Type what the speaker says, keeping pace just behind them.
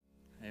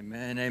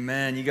Amen,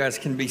 amen. You guys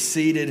can be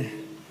seated.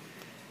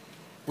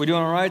 We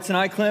doing all right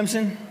tonight,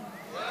 Clemson?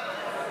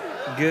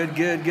 Good,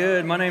 good,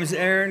 good. My name's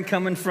Aaron,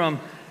 coming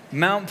from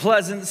Mount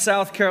Pleasant,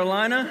 South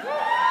Carolina.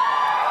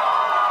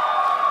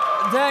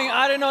 Dang,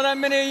 I didn't know that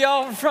many of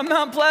y'all were from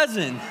Mount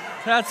Pleasant.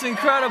 That's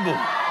incredible.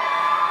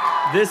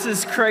 This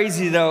is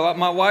crazy, though.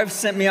 My wife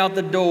sent me out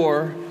the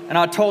door, and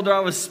I told her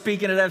I was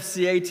speaking at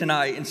FCA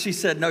tonight, and she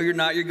said, "No, you're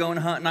not. You're going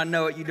hunting. I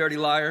know it, you dirty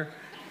liar."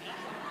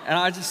 And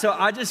I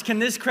just can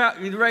this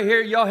crowd right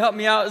here, y'all help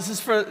me out. This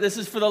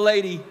is for the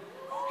lady.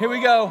 Here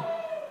we go.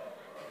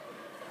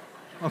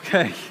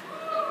 Okay,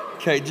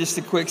 just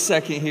a quick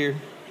second here.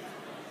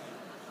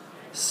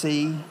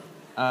 See,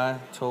 I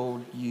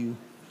told you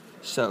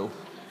so.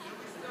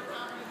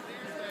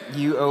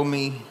 You owe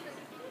me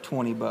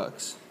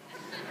 $20.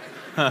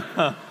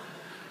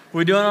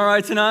 We doing all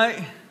right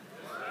tonight?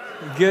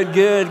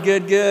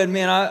 Good.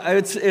 Man,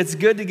 it's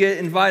good to get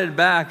invited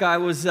back. I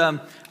was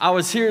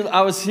here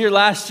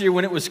last year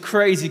when it was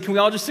crazy. Can we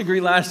all just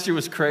agree last year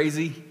was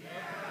crazy?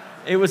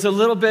 It was a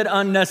little bit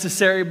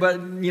unnecessary, but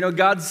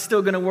God's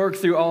still going to work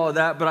through all of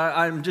that. But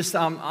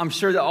I'm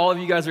sure that all of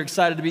you guys are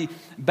excited to be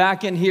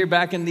back in here,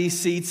 back in these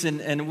seats,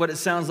 and what it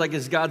sounds like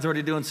is God's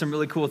already doing some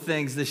really cool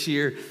things this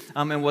year,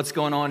 and what's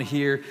going on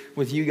here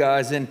with you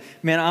guys. And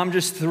man, I'm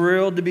just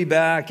thrilled to be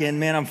back, and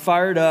man, I'm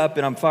fired up.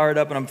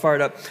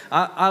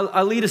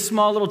 I lead a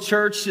small little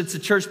church. It's a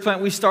church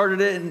plant. We started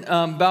it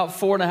about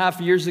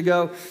 4.5 years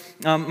ago.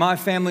 My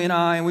family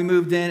and we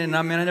moved in, and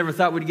I never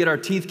thought we'd get our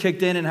teeth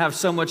kicked in and have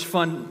so much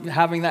fun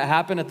having that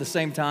happen at the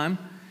same time.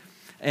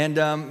 And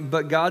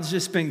but God's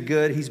just been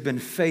good. He's been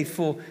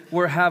faithful.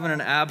 We're having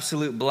an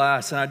absolute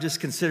blast, and I just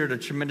consider it a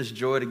tremendous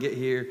joy to get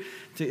here,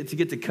 to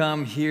get to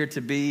come here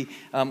to be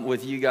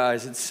with you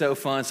guys. It's so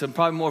fun. So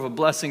probably more of a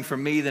blessing for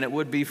me than it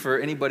would be for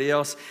anybody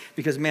else,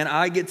 because man,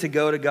 I get to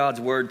go to God's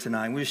Word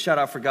tonight. We just shout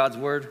out for God's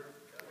Word.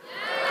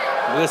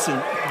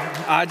 Listen,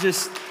 I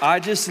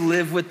just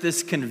live with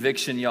this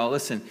conviction, y'all.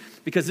 Listen,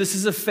 because this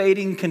is a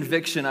fading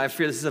conviction. I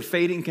fear this is a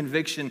fading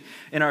conviction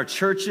in our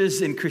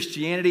churches, in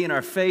Christianity, in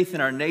our faith,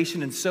 in our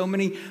nation, in so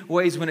many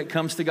ways when it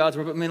comes to God's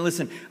Word. But man,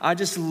 listen, I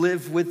just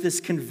live with this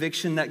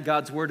conviction that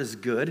God's Word is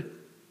good,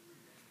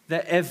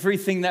 that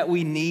everything that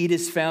we need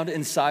is found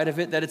inside of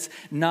it, that it's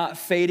not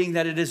fading,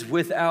 that it is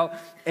without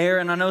error.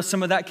 And I know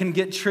some of that can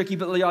get tricky,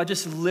 but y'all, I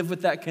just live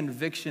with that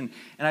conviction.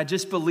 And I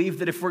just believe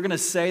that if we're going to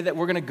say that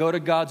we're going to go to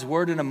God's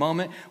Word in a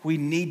moment, we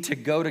need to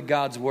go to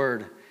God's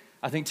Word.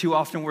 I think too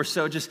often we're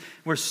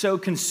so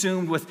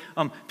consumed with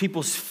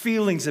people's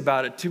feelings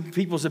about it,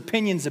 people's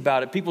opinions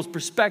about it, people's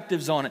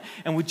perspectives on it,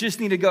 and we just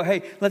need to go, hey,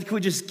 can we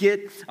just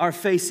get our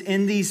face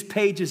in these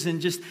pages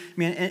and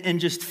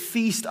just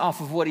feast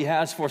off of what He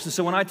has for us? And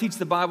so when I teach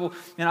the Bible,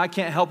 and I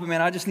can't help it,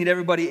 man, I just need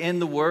everybody in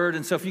the Word.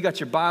 And so if you got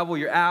your Bible,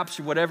 your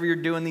apps, or whatever you're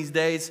doing these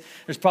days,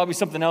 there's probably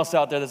something else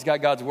out there that's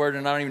got God's Word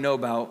and I don't even know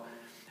about.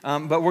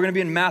 But we're going to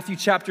be in Matthew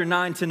chapter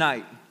 9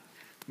 tonight.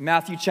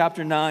 Matthew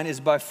chapter 9 is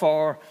by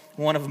far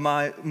one of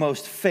my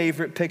most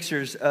favorite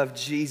pictures of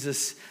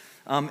Jesus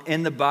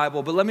in the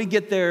Bible. But let me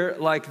get there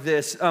like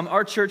this.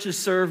 Our church is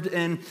served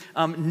in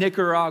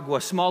Nicaragua,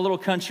 a small little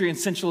country in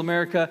Central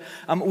America.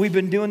 We've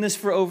been doing this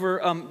for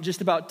over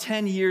just about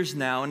 10 years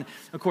now. And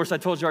of course, I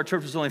told you our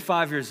church was only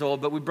 5 years old,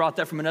 but we brought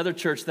that from another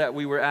church that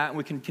we were at, and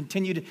we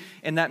continued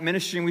in that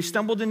ministry. And we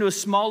stumbled into a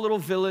small little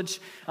village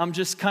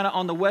just kind of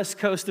on the west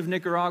coast of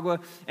Nicaragua,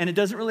 and it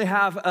doesn't really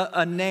have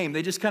a name.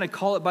 They just kind of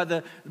call it by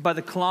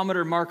the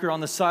kilometer marker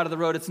on the side of the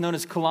road. It's known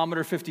as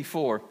kilometer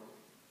 54.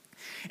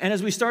 And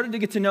as we started to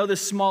get to know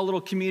this small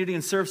little community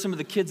and serve some of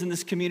the kids in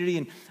this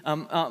community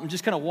and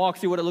just kind of walk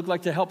through what it looked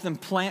like to help them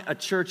plant a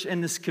church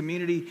in this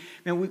community,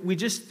 man,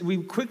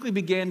 we quickly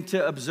began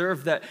to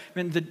observe that,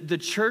 man, the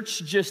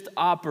church just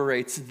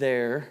operates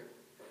there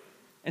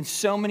in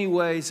so many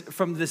ways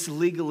from this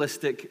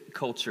legalistic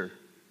culture.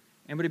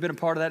 Anybody been a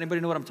part of that?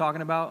 Anybody know what I'm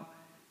talking about?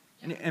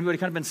 Anybody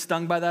kind of been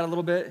stung by that a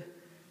little bit?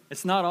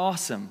 It's not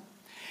awesome.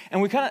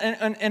 And we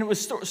and it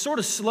was sort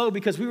of slow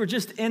because we were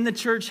just in the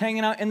church,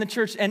 hanging out in the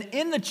church, and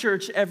in the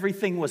church,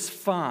 everything was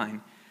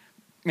fine.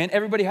 Man,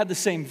 everybody had the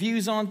same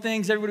views on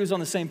things. Everybody was on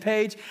the same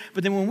page.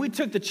 But then when we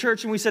took the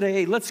church and we said,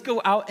 hey, let's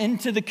go out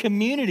into the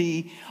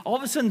community, all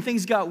of a sudden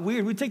things got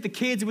weird. We'd take the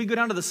kids and we'd go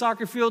down to the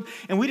soccer field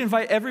and we'd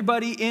invite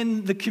everybody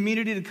in the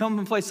community to come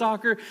and play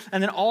soccer.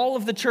 And then all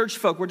of the church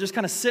folk were just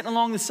kind of sitting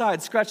along the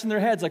side, scratching their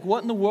heads like,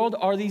 what in the world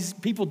are these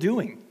people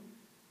doing?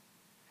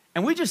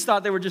 And we just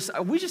thought they were just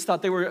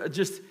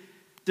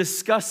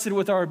disgusted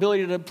with our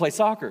ability to play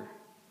soccer.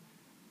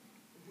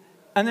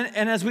 And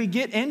as we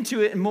get into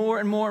it more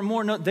and more and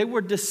more, no, they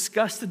were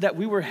disgusted that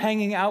we were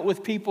hanging out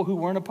with people who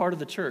weren't a part of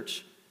the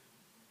church.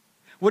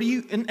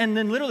 And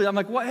then literally I'm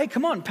like, well, hey,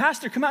 come on,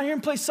 pastor, come out here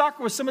and play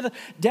soccer with some of the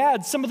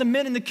dads, some of the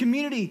men in the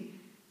community.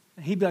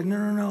 And he'd be like,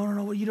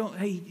 no, well, you don't,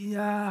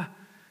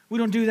 we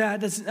don't do that.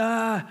 This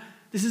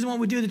isn't what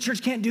we do. The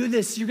church can't do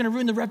this. You're going to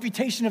ruin the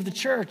reputation of the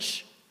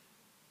church.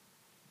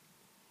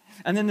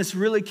 And then this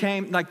really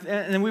came, and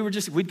then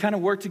we'd kind of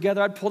work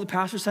together. I'd pull the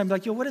pastor aside and be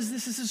like, yo, what is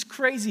this? This is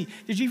crazy.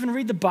 Did you even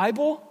read the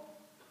Bible?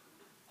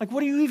 Like,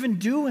 what are you even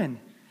doing?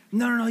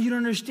 No, you don't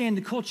understand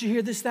the culture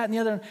here, this, that, and the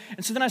other.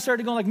 And so then I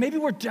started going like, maybe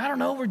we're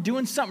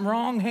doing something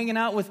wrong hanging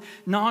out with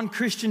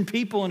non-Christian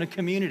people in a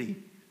community.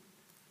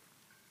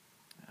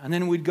 And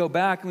then we'd go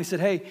back and we said,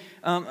 hey,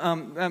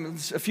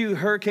 a few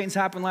hurricanes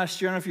happened last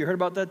year. I don't know if you heard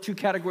about that. 2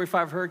 Category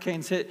 5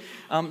 hurricanes hit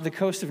the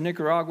coast of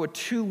Nicaragua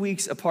 2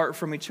 weeks apart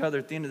from each other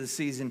at the end of the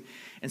season.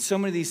 And so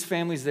many of these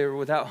families, they were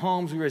without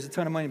homes. We raised a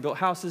ton of money and built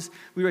houses.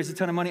 We raised a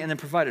ton of money and then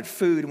provided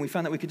food. And we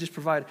found that we could just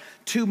provide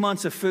 2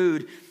 months of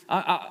food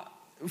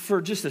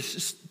for just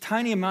a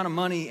tiny amount of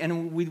money,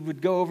 and we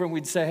would go over and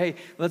we'd say, hey,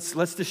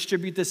 let's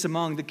distribute this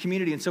among the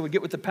community. And so we'd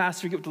get with the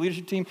pastor, get with the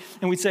leadership team,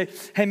 and we'd say,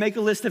 hey, make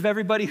a list of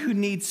everybody who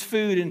needs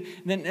food, and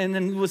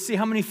then we'll see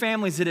how many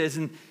families it is.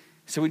 And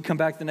so we'd come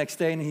back the next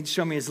day, and he'd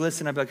show me his list,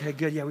 and I'd be like, hey,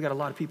 good, yeah, we got a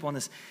lot of people on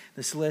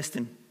this list.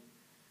 And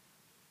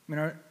I mean,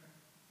 are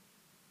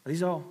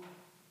these all?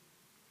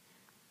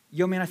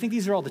 Yo, man, I think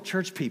these are all the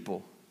church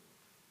people.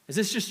 Is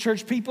this just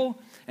church people?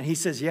 And he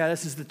says, yeah,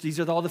 these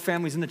are all the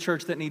families in the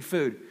church that need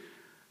food.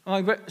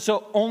 I'm like,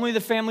 so only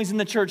the families in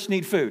the church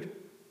need food?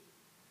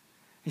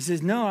 He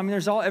says, no, I mean,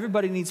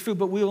 everybody needs food,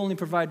 but we'll only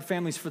provide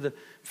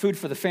food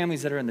for the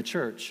families that are in the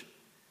church.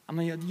 I'm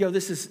like, yo,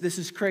 this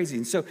is crazy.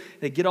 And so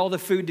they get all the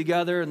food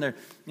together,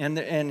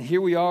 and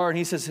here we are. And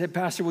he says, hey,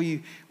 Pastor, will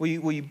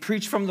you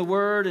preach from the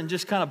word and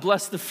just kind of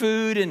bless the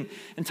food and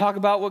talk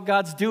about what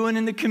God's doing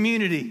in the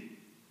community?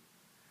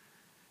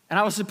 And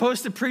I was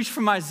supposed to preach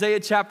from Isaiah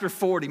chapter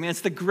 40. Man,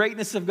 it's the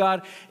greatness of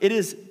God. It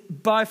is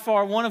by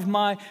far one of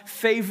my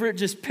favorite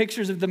just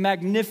pictures of the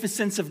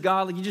magnificence of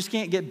God. Like, you just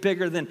can't get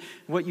bigger than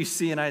what you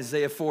see in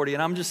Isaiah 40.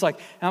 And I'm just like,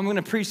 I'm going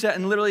to preach that.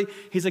 And literally,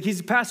 he's like,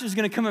 the pastor's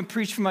going to come and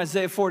preach from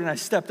Isaiah 40. And I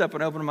stepped up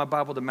and opened my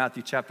Bible to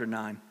Matthew chapter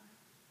 9.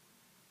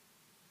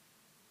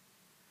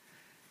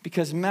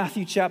 Because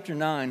Matthew chapter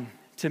 9,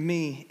 to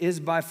me, is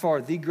by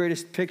far the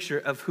greatest picture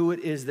of who it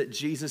is that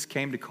Jesus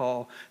came to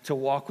call, to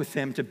walk with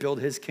him, to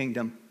build his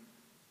kingdom.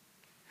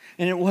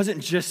 And it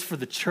wasn't just for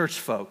the church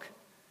folk.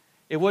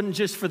 It wasn't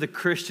just for the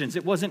Christians.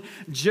 It wasn't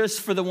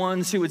just for the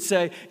ones who would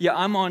say, yeah,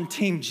 I'm on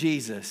team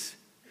Jesus.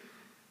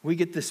 We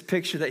get this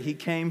picture that he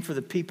came for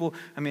the people,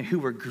 who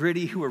were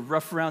gritty, who were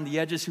rough around the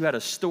edges, who had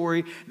a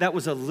story that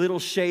was a little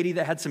shady,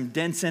 that had some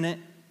dents in it.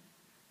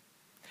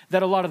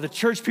 That a lot of the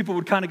church people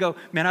would kind of go,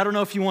 man, I don't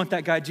know if you want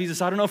that guy,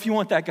 Jesus. I don't know if you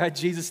want that guy,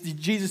 Jesus.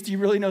 Jesus, do you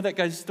really know that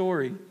guy's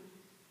story?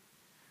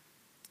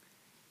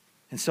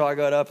 And so I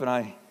got up and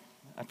I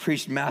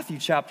preached Matthew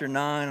chapter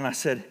 9, and I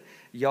said,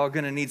 y'all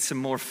going to need some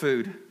more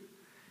food.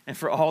 And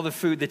for all the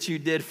food that you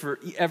did for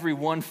every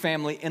one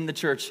family in the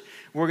church,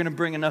 we're going to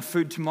bring enough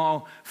food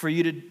tomorrow for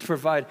you to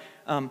provide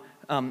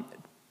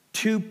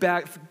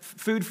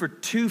food for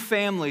 2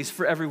 families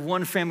for every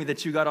one family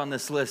that you got on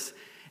this list.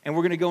 And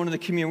we're going to go into the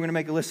community. We're going to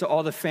make a list of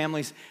all the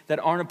families that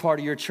aren't a part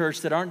of your church,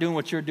 that aren't doing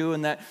what you're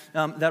doing, that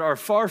are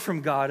far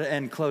from God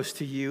and close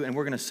to you, and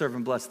we're going to serve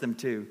and bless them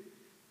too.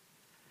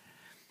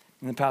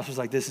 And the pastor's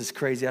like, this is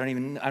crazy. I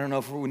don't know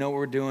if we know what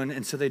we're doing.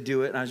 And so they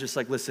do it. And I was just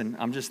like, listen,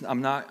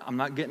 I'm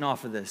not getting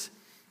off of this.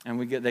 And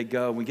we get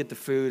the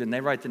food, and they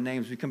write the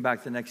names. We come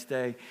back the next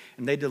day,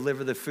 and they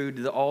deliver the food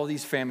to all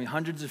these families,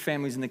 hundreds of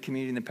families in the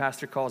community. And the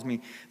pastor calls me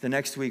the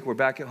next week. We're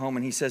back at home,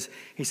 and he says,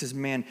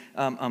 man,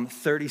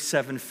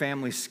 37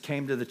 families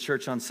came to the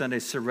church on Sunday,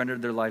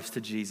 surrendered their lives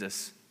to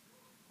Jesus.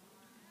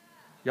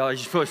 Y'all, are you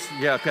supposed to?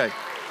 Yeah, okay.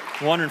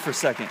 Wondering for a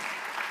second.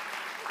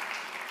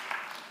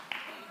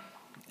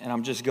 And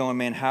I'm just going,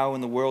 man, how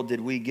in the world did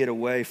we get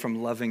away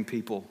from loving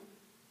people?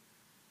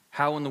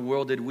 How in the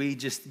world did we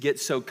just get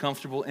so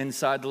comfortable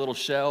inside the little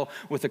shell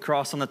with a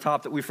cross on the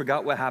top that we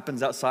forgot what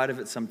happens outside of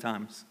it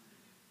sometimes?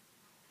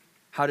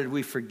 How did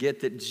we forget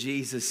that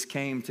Jesus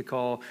came to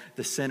call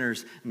the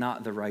sinners,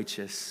 not the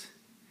righteous?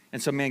 And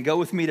so, man, go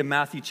with me to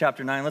Matthew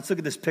chapter 9. Let's look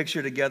at this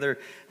picture together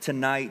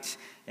tonight.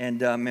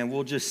 And, man,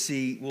 we'll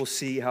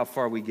see how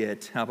far we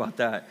get. How about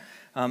that?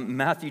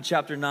 Matthew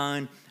chapter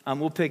 9,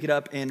 we'll pick it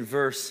up in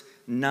verse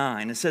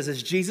 9. It says,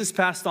 as Jesus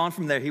passed on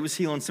from there, he was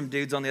healing some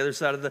dudes on the other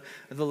side of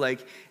the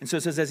lake. And so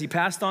it says, as he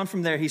passed on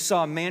from there, he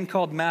saw a man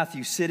called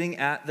Matthew sitting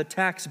at the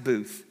tax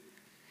booth.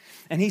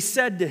 And he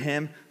said to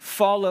him,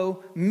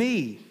 follow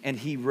me. And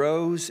he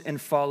rose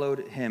and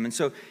followed him. And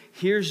so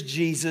here's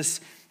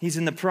Jesus. He's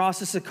in the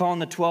process of calling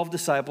the 12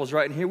 disciples,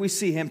 right? And here we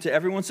see him, to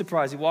everyone's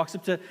surprise. He walks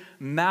up to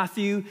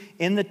Matthew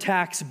in the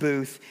tax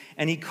booth,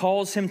 and he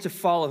calls him to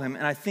follow him.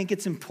 And I think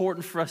it's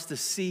important for us to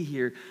see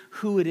here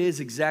who it is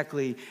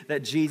exactly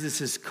that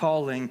Jesus is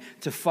calling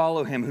to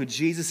follow him, who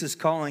Jesus is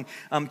calling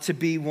to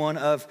be one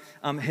of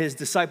his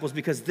disciples,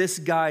 because this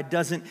guy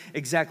doesn't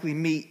exactly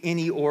meet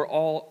any or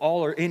all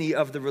or any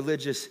of the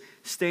religious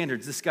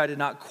standards. This guy did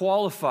not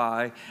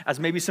qualify as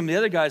maybe some of the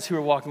other guys who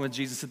were walking with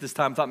Jesus at this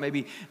time thought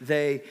maybe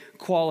they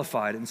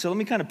qualified. And so let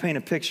me kind of paint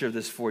a picture of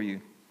this for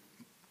you.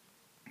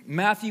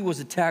 Matthew was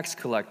a tax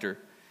collector,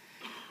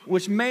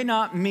 which may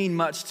not mean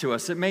much to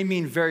us. It may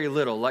mean very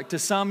little. Like to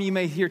some, you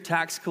may hear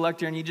tax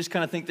collector and you just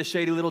kind of think the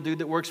shady little dude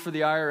that works for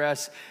the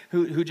IRS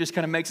who just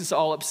kind of makes us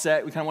all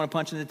upset. We kind of want to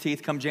punch in the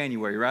teeth come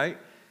January, right?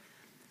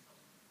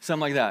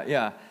 Something like that,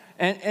 yeah.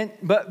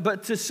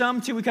 But to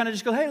some too, we kind of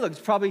just go, hey, look,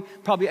 it's probably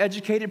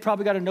educated,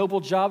 probably got a noble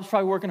job, it's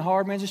probably working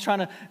hard, man, just trying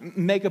to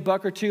make a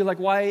buck or two. Like,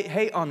 why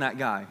hate on that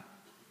guy?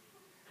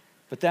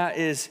 But that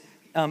is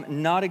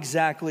not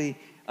exactly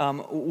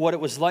what it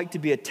was like to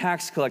be a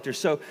tax collector.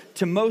 So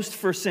to most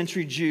first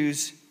century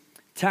Jews,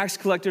 tax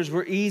collectors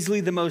were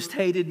easily the most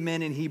hated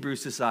men in Hebrew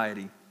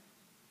society.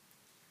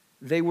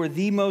 They were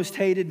the most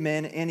hated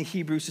men in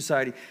Hebrew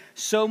society.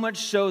 So much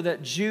so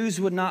that Jews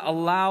would not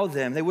allow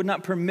them, they would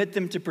not permit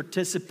them to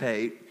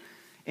participate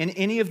in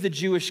any of the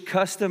Jewish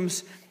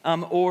customs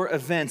or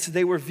events.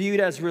 They were viewed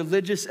as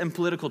religious and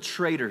political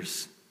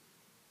traitors.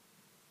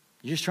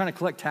 You're just trying to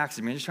collect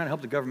taxes, man. You're just trying to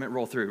help the government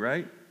roll through,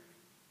 right?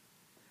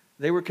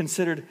 They were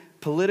considered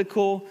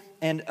political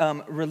and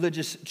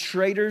religious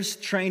traitors,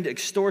 trained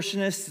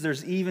extortionists.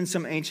 There's even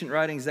some ancient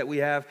writings that we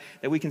have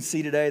that we can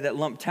see today that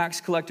lump tax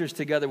collectors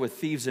together with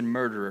thieves and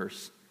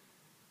murderers.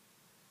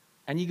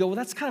 And you go, well,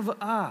 that's kind of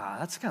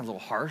a little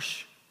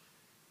harsh.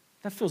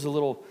 That feels a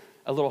little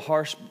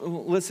harsh.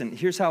 Listen,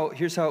 here's how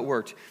it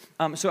worked.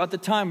 So at the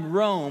time,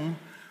 Rome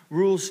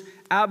rules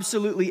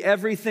absolutely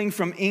everything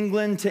from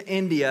England to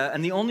India.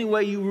 And the only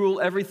way you rule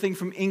everything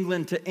from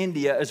England to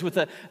India is with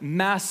a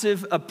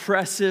massive,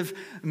 oppressive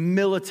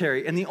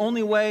military. And the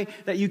only way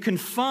that you can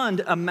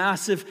fund a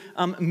massive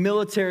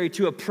military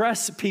to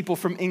oppress people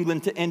from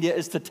England to India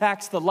is to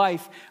tax the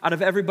life out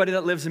of everybody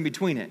that lives in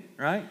between it,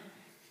 right?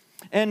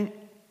 And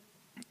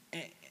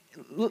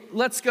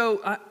let's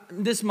go,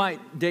 this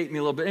might date me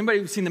a little bit.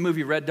 Anybody seen the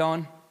movie Red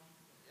Dawn?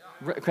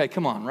 Okay,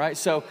 come on, right?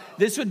 So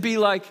this would be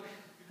like,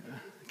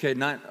 okay,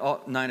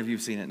 all nine of you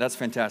have seen it. That's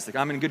fantastic.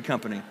 I'm in good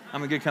company.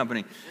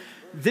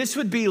 This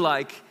would be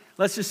like,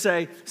 let's just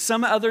say,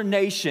 some other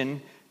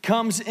nation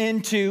comes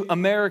into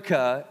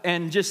America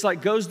and just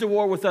like goes to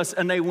war with us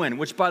and they win.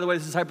 Which, by the way,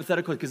 this is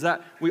hypothetical because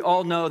that we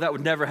all know that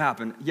would never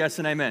happen. Yes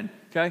and amen,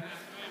 okay?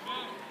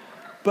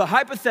 But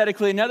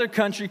hypothetically, another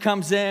country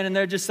comes in and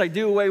they're just like,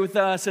 do away with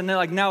us. And they're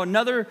like, now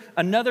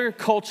another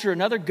culture,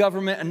 another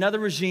government, another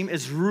regime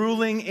is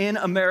ruling in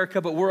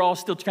America, but we're all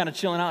still kind of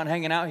chilling out and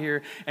hanging out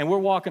here. And we're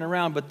walking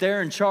around, but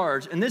they're in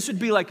charge. And this would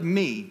be like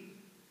me,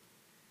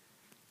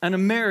 an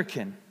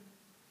American,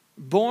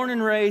 born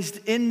and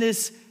raised in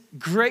this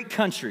great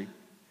country,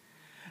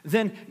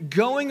 then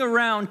going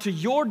around to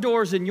your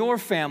doors and your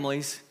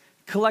families,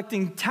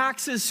 collecting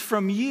taxes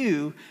from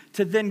you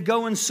to then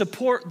go and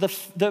support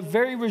the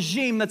very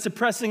regime that's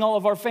oppressing all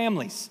of our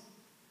families.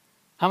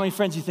 How many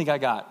friends do you think I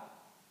got?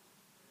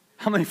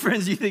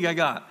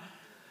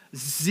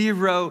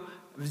 Zero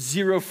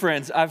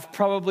friends. I've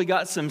probably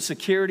got some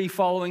security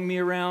following me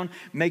around,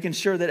 making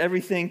sure that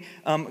everything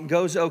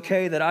goes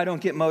okay, that I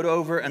don't get mowed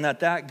over, and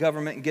that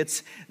government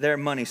gets their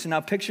money. So now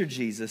picture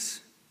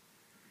Jesus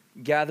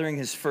gathering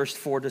his first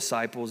 4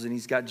 disciples, and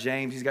he's got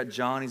James, he's got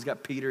John, he's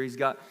got Peter, he's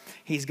got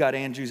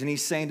Andrews, and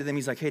he's saying to them,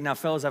 he's like, hey, now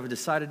fellas, I've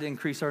decided to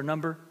increase our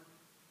number.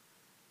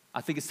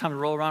 I think it's time to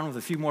roll around with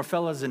a few more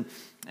fellas, and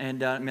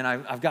man,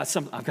 I've got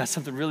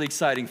something really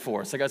exciting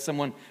for us. I got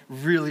someone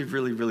really,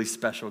 really, really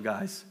special,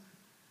 guys.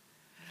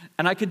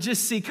 And I could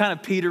just see kind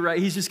of Peter, right?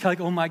 He's just kind of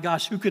like, oh my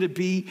gosh, who could it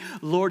be?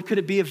 Lord, could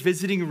it be a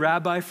visiting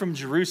rabbi from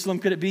Jerusalem?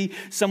 Could it be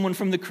someone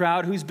from the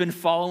crowd who's been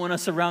following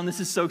us around? This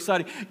is so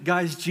exciting.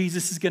 Guys,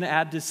 Jesus is going to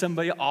add to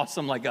somebody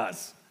awesome like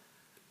us.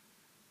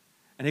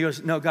 And he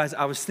goes, no, guys,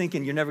 I was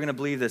thinking, you're never going to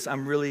believe this.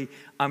 I'm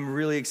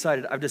really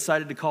excited. I've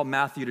decided to call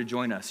Matthew to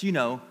join us. You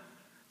know,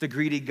 the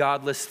greedy,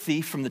 godless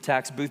thief from the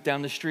tax booth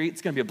down the street.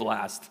 It's going to be a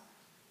blast.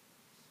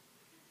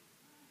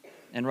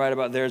 And right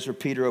about there is where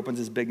Peter opens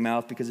his big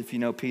mouth, because if you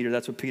know Peter,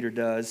 that's what Peter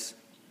does.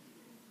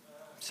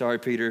 Sorry,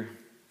 Peter.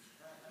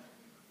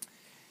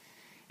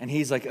 And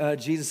he's like,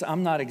 Jesus,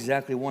 I'm not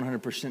exactly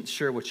 100%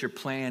 sure what your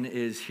plan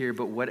is here,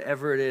 but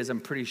whatever it is,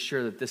 I'm pretty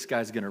sure that this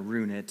guy's going to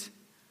ruin it.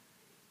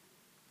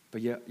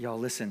 But y'all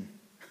listen.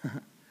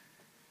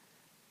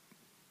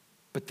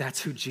 But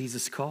that's who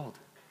Jesus called.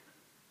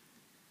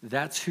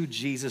 That's who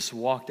Jesus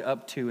walked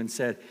up to and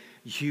said,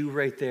 you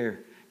right there.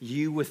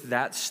 You with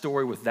that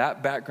story, with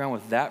that background,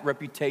 with that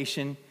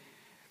reputation,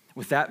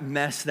 with that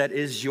mess that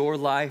is your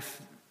life,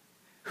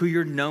 who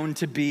you're known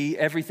to be,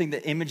 everything,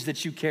 the image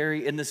that you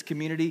carry in this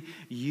community,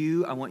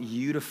 I want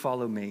you to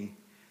follow me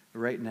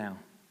right now.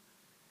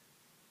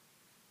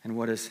 And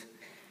what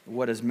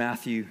does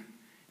Matthew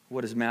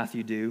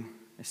do?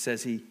 It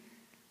says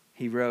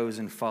he rose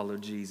and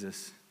followed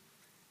Jesus.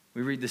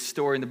 We read this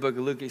story in the book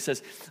of Luke. It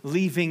says,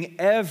 leaving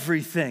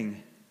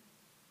everything,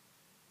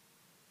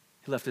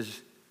 he left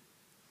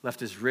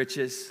his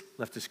riches,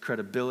 left his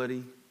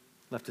credibility,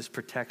 left his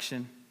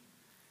protection.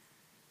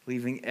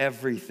 Leaving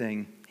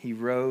everything, he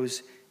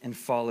rose and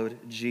followed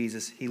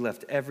Jesus. He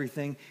left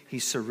everything. He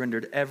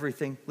surrendered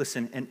everything.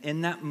 Listen, and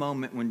in that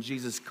moment when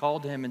Jesus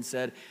called him and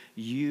said,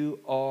 you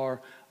are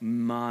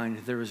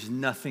mine, there was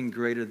nothing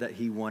greater that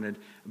he wanted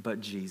but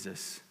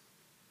Jesus.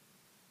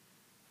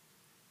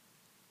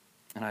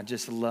 And I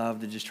just love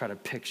to just try to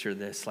picture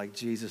this, like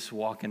Jesus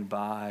walking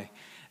by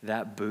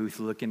that booth,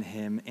 looking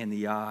him in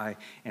the eye.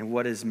 And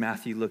what is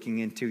Matthew looking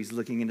into? He's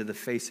looking into the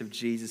face of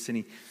Jesus, and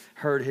he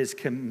heard his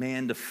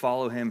command to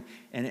follow him.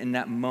 And in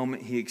that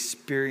moment, he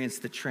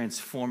experienced the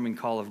transforming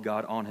call of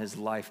God on his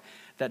life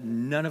that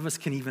none of us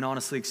can even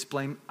honestly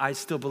explain. I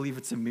still believe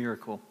it's a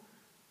miracle.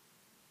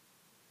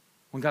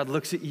 When God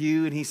looks at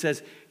you and he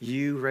says,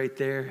 you right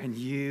there, and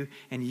you,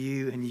 and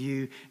you, and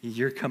you,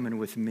 you're coming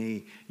with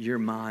me, you're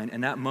mine.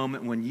 And that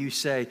moment when you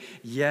say,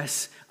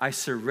 yes, I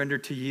surrender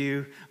to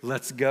you,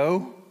 let's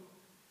go.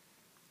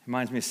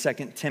 Reminds me of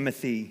 2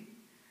 Timothy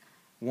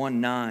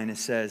 1:9. It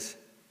says,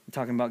 I'm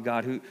talking about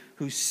God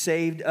who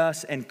saved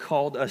us and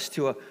called us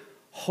to a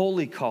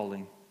holy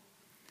calling,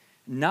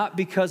 not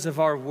because of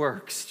our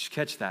works. Did you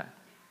catch that?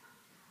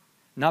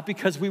 Not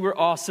because we were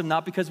awesome,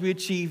 not because we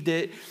achieved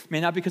it,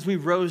 not because we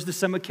rose to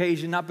some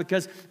occasion, not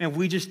because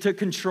we just took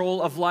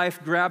control of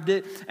life, grabbed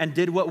it, and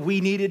did what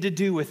we needed to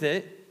do with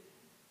it.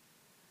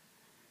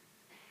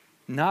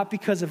 Not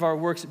because of our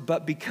works,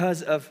 but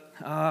because of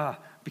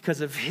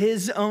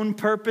his own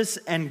purpose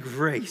and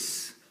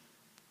grace.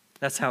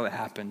 That's how it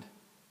happened.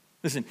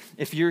 Listen,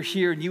 if you're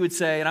here and you would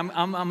say, and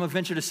I'm a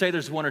venture to say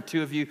there's one or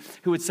two of you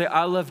who would say,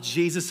 I love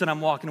Jesus and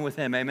I'm walking with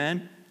him,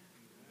 amen?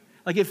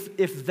 Like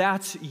if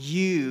that's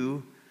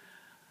you,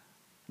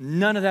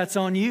 none of that's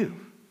on you.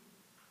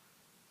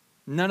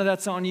 None of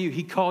that's on you.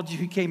 He called you,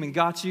 he came and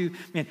got you.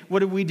 Man, what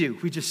did we do?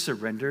 We just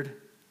surrendered.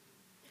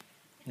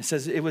 It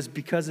says it was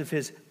because of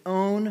his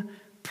own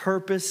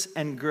purpose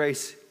and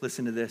grace,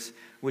 listen to this,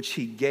 which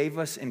he gave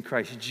us in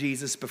Christ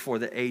Jesus before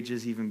the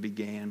ages even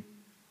began.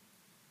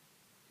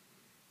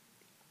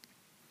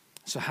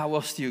 So how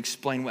else do you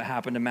explain what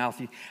happened to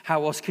Matthew?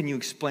 How else can you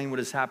explain what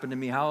has happened to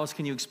me? How else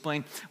can you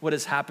explain what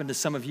has happened to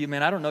some of you?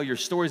 Man, I don't know your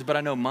stories, but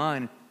I know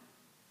mine.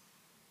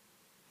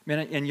 Man,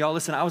 and y'all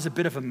listen, I was a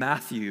bit of a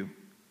Matthew,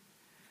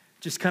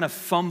 just kind of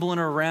fumbling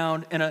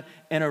around in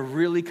a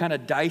really kind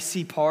of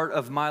dicey part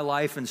of my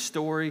life and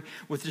story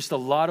with just a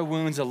lot of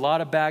wounds, a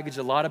lot of baggage,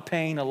 a lot of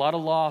pain, a lot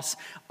of loss,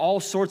 all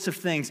sorts of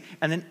things.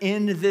 And then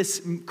in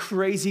this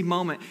crazy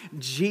moment,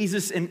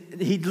 Jesus, and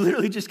he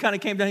literally just kind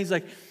of came down. He's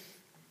like,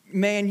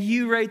 man,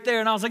 you right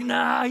there. And I was like,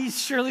 nah,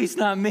 surely it's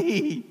not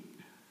me.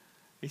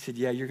 He said,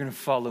 yeah, you're going to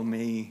follow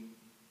me.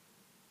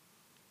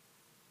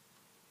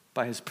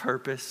 By his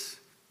purpose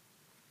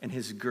and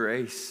his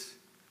grace,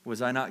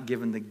 was I not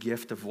given the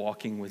gift of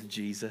walking with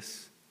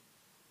Jesus?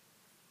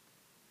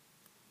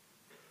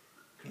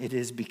 It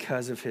is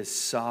because of his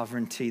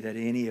sovereignty that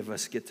any of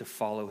us get to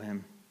follow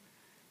him.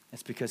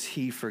 It's because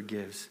he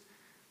forgives,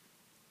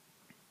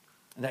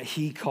 that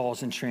he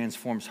calls and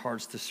transforms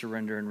hearts to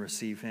surrender and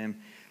receive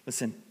him.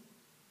 Listen,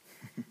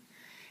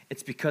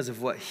 it's because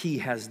of what he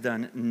has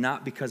done,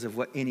 not because of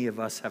what any of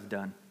us have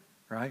done,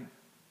 right?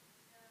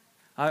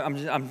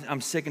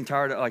 I'm sick and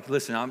tired of, like,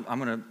 listen, I'm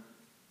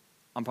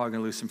probably gonna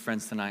lose some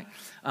friends tonight.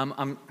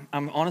 I'm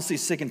honestly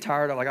sick and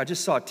tired of, like, I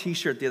just saw a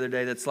T-shirt the other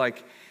day that's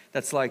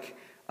like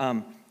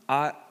I'm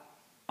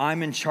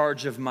in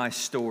charge of my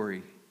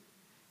story.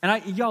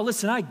 And y'all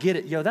listen, I get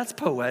it, that's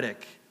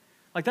poetic,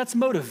 like that's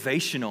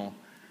motivational.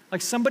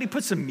 Like somebody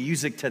put some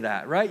music to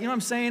that, right? You know what I'm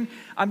saying?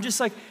 I'm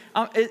just like,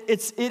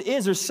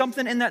 there's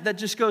something in that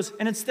just goes,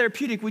 and it's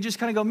therapeutic. We just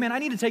kind of go, man, I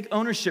need to take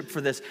ownership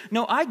for this.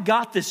 No, I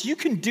got this. You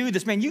can do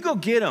this, man. You go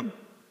get them.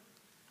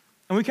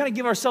 And we kind of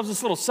give ourselves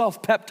this little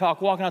self-pep talk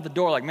walking out the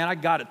door like, man, I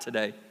got it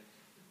today.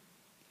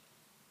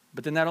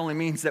 But then that only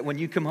means that when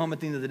you come home at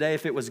the end of the day,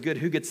 if it was good,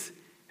 who gets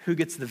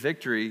the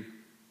victory?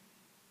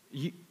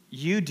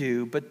 You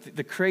do, but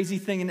the crazy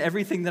thing in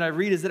everything that I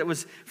read is that it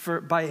was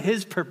by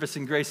his purpose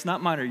and grace,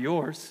 not mine or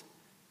yours.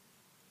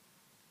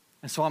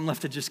 And so I'm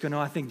left to just go, no,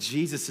 I think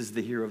Jesus is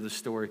the hero of the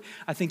story.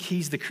 I think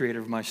he's the creator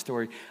of my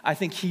story. I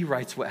think he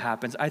writes what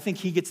happens. I think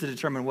he gets to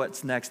determine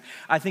what's next.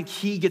 I think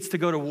he gets to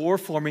go to war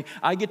for me.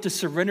 I get to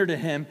surrender to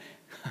him.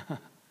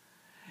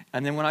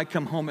 And then when I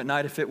come home at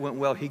night, if it went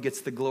well, he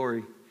gets the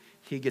glory.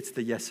 He gets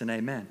the yes and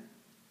amen.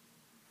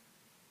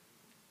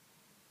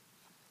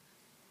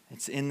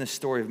 It's in the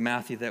story of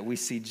Matthew that we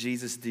see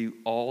Jesus do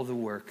all the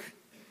work.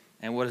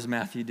 And what does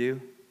Matthew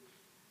do?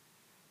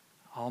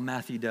 All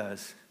Matthew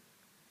does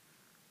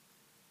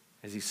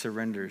is he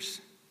surrenders.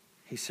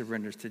 He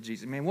surrenders to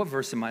Jesus. Man, what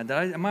verse am I?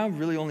 Am I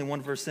really only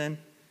one verse in?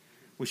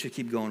 We should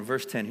keep going.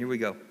 Verse 10, here we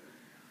go.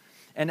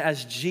 And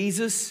as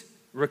Jesus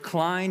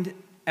reclined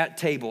at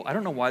table, I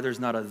don't know why there's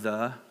not a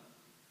the.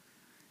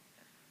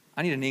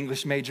 I need an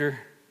English major.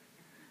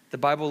 The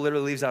Bible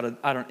literally leaves out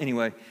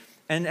anyway.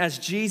 And as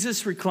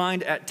Jesus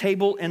reclined at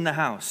table in the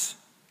house.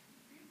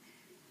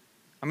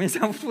 I mean, is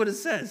that what it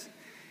says?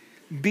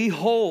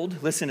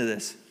 Behold, listen to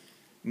this.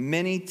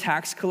 Many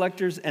tax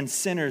collectors and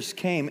sinners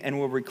came and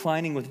were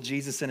reclining with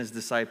Jesus and his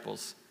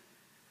disciples.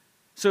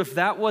 So if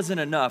that wasn't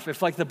enough,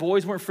 if like the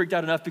boys weren't freaked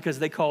out enough because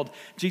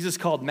Jesus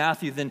called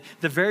Matthew, then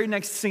the very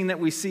next scene that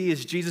we see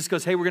is Jesus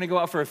goes, hey, we're going to go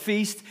out for a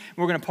feast.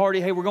 We're going to party.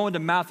 Hey, we're going to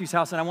Matthew's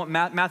house. And I want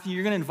Matthew,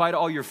 you're going to invite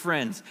all your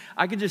friends.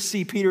 I could just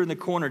see Peter in the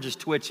corner just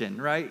twitching,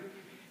 right?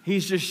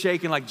 He's just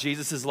shaking like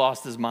Jesus has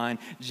lost his mind.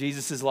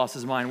 Jesus has lost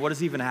his mind. What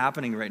is even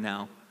happening right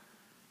now?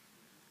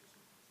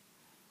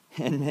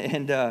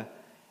 And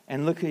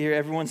And look here,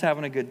 everyone's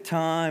having a good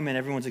time and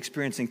everyone's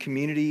experiencing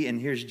community.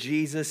 And here's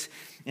Jesus.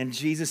 And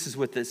Jesus is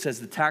with it. It says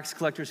the tax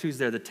collectors. Who's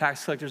there? The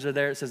tax collectors are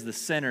there. It says the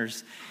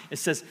sinners. It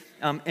says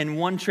in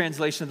one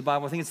translation of the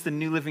Bible, I think it's the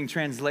New Living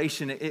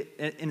Translation,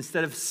 it,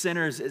 instead of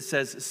sinners, it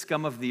says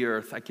scum of the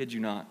earth. I kid you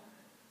not.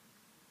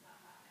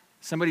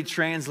 Somebody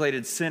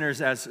translated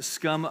sinners as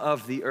scum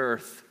of the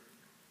earth.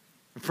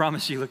 I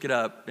promise you, look it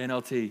up,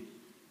 NLT.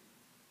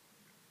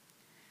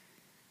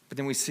 But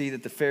then we see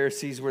that the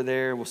Pharisees were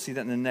there. We'll see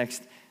that in the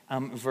next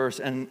verse,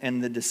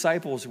 and the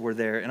disciples were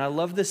there. And I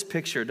love this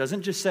picture. It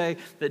doesn't just say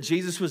that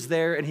Jesus was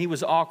there and he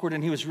was awkward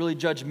and he was really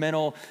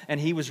judgmental and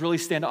he was really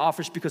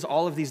standoffish because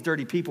all of these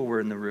dirty people were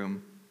in the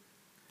room.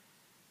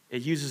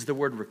 It uses the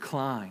word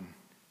recline.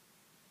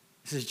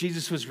 It says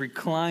Jesus was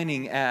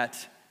reclining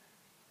at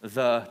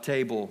the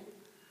table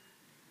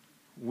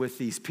with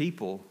these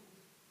people.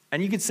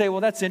 And you could say,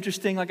 well, that's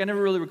interesting. Like, I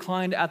never really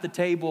reclined at the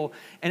table.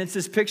 And it's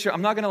this picture.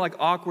 I'm not going to like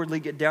awkwardly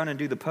get down and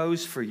do the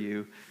pose for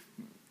you.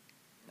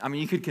 I mean,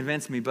 you could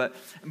convince me, but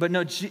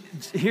no,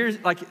 here's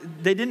like,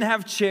 they didn't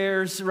have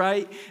chairs,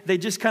 right? They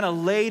just kind of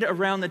laid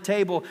around the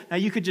table. Now,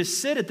 you could just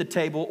sit at the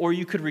table or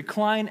you could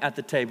recline at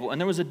the table. And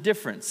there was a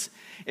difference.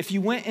 If you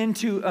went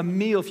into a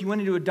meal, if you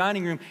went into a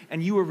dining room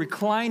and you were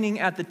reclining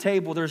at the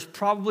table, there's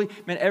probably,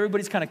 man,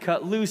 everybody's kind of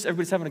cut loose.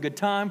 Everybody's having a good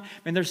time.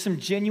 Man, there's some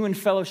genuine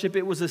fellowship.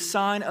 It was a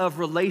sign of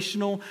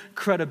relational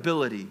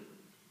credibility.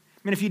 I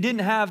mean, if you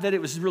didn't have that,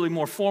 it was really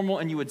more formal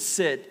and you would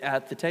sit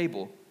at the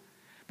table.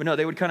 But no,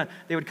 they would kind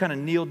of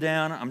kneel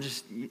down. I'm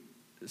just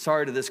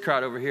sorry to this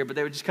crowd over here, but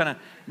they would just kind of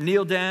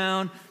kneel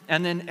down,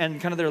 and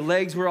kind of their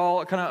legs were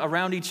all kind of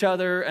around each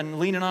other and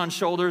leaning on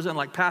shoulders and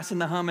like passing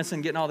the hummus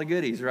and getting all the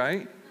goodies,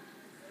 right?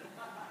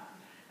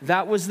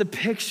 That was the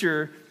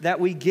picture that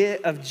we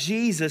get of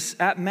Jesus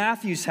at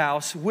Matthew's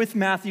house with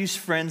Matthew's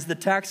friends, the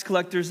tax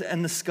collectors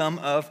and the scum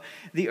of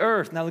the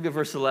earth. Now look at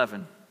verse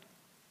 11.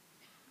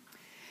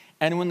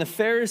 And when the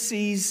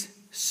Pharisees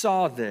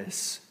saw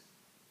this,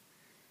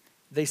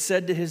 they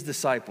said to his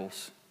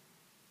disciples,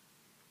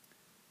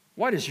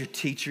 "Why does your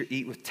teacher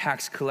eat with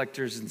tax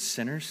collectors and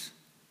sinners?"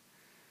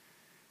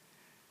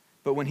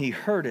 But when he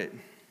heard it,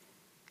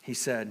 he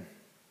said,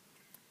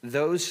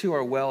 "Those who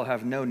are well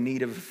have no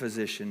need of a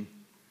physician,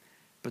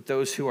 but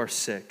those who are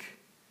sick.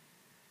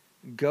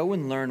 Go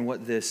and learn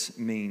what this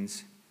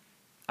means.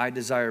 I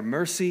desire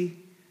mercy,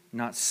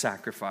 not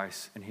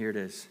sacrifice." And here it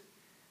is.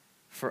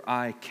 "For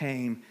I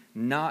came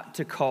not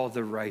to call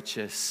the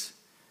righteous,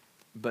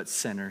 but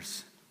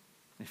sinners."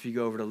 If you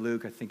go over to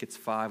Luke, I think it's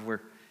 5, where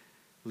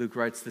Luke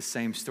writes the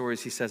same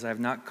stories. He says, "I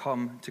have not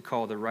come to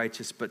call the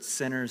righteous, but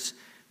sinners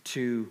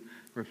to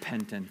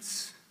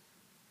repentance."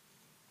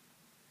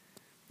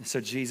 And so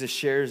Jesus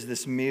shares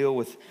this meal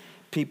with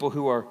people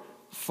who are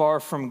far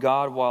from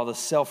God, while the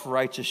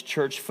self-righteous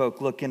church folk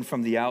look in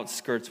from the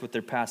outskirts with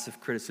their passive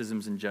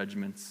criticisms and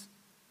judgments.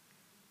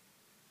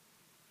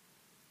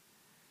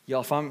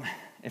 Y'all,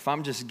 if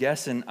I'm just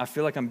guessing, I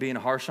feel like I'm being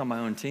harsh on my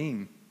own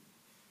team.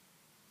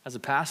 As a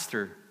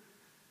pastor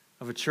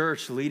of a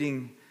church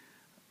leading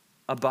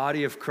a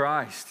body of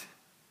Christ,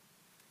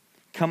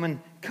 coming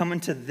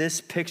to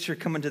this picture,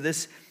 coming to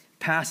this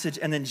passage,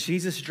 and then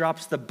Jesus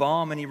drops the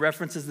bomb and he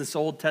references this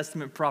Old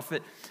Testament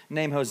prophet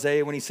named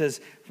Hosea when he says,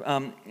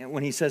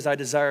 "I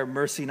desire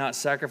mercy, not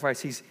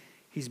sacrifice."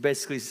 He's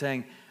basically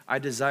saying, "I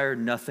desire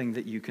nothing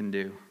that you can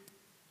do."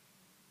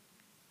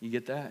 You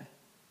get that?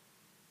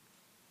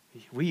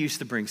 We used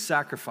to bring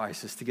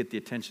sacrifices to get the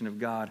attention of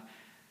God.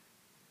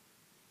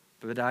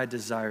 But I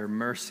desire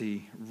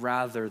mercy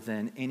rather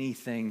than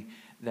anything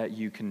that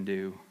you can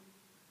do.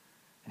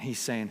 And he's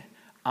saying,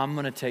 I'm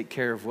going to take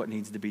care of what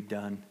needs to be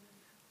done.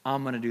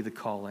 I'm going to do the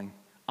calling.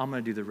 I'm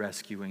going to do the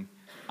rescuing.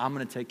 I'm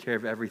going to take care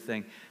of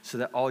everything so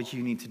that all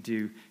you need to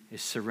do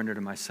is surrender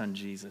to my son,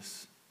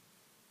 Jesus.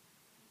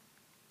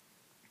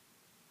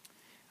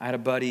 I had a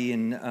buddy,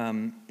 and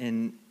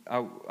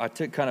I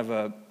took kind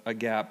of a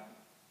gap,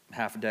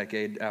 half a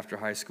decade after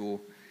high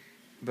school,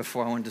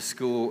 before I went to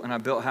school, and I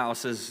built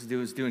houses. I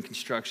was doing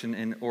construction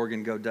in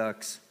Oregon, go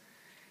Ducks.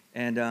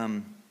 And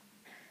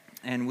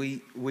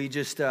we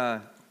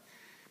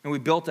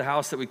built a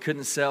house that we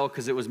couldn't sell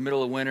because it was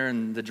middle of winter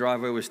and the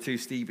driveway was too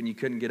steep and you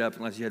couldn't get up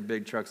unless you had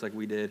big trucks like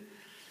we did.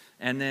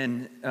 And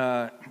then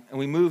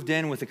we moved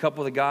in with a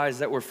couple of the guys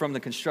that were from the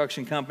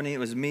construction company. It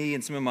was me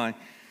and some of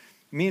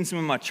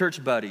my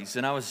church buddies.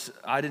 And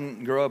I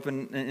didn't grow up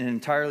in an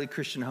entirely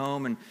Christian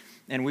home,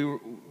 and we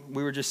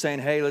were just saying,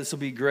 hey, this will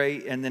be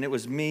great. And then it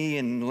was me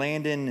and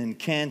Landon and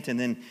Kent, and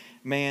then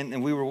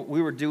and we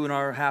were doing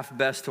our half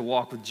best to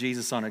walk with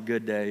Jesus on a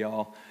good day,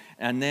 y'all.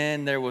 And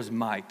then there was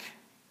Mike.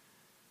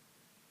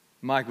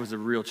 Mike was a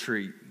real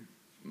treat.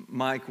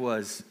 Mike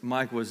was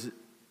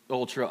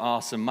ultra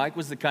awesome. Mike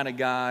was the kind of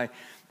guy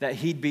that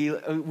we'd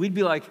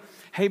be like,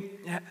 hey,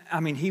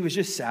 I mean, he was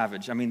just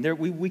savage. I mean,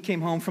 we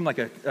came home from like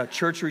a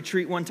church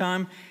retreat one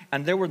time,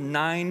 and there were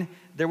nine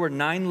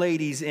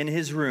ladies in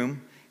his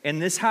room in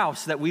this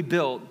house that we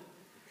built.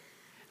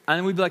 And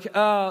then we'd be like,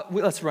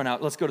 let's run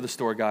out. Let's go to the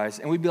store, guys.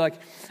 And we'd be like,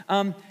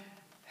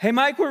 hey,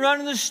 Mike, we're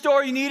running to the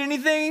store. You need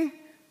anything?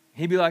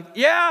 He'd be like,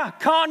 yeah,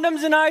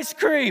 condoms and ice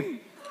cream.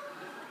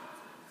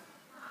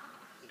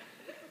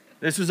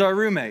 This was our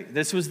roommate.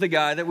 This was the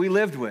guy that we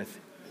lived with.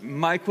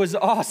 Mike was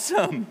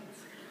awesome.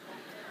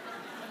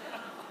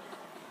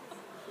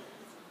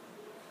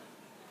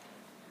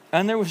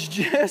 And there was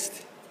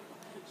just,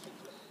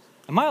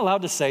 am I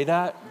allowed to say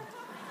that?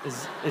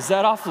 Is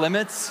that off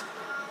limits?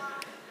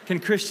 Can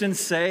Christians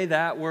say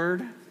that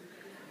word?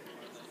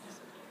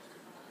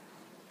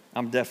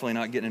 I'm definitely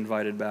not getting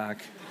invited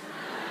back.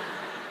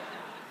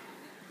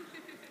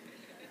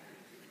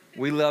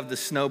 We loved to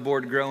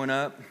snowboard growing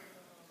up.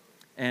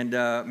 And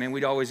man,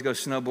 we'd always go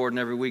snowboarding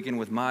every weekend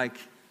with Mike.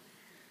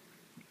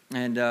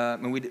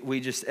 And we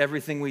just,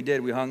 everything we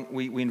did,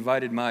 we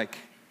invited Mike.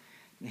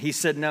 He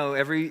said no.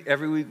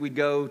 Every week we'd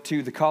go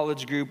to the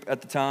college group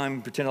at the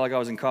time, pretend like I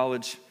was in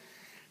college.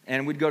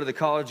 And we'd go to the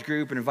college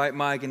group and invite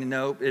Mike, and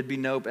nope, it'd be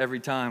nope every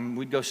time.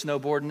 We'd go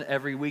snowboarding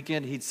every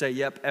weekend. He'd say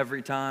yep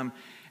every time.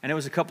 And it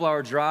was a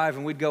couple-hour drive,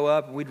 and we'd go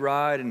up, and we'd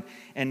ride.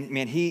 And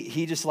man,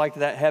 he just liked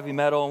that heavy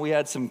metal. And we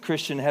had some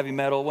Christian heavy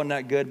metal. It wasn't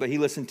that good, but he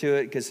listened to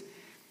it because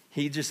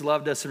he just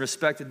loved us and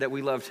respected that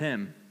we loved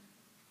him.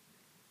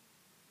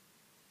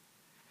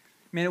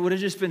 Man, it would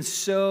have just been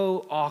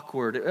so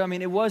awkward. I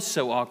mean, it was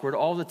so awkward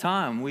all the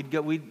time.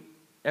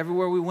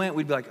 Everywhere we went,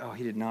 we'd be like, oh,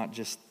 he did not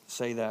just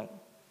say that.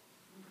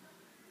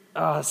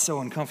 Oh, it's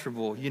so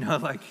uncomfortable.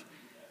 Like,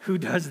 who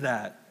does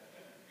that?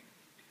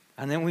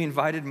 And then we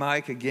invited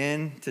Mike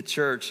again to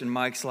church, and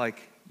Mike's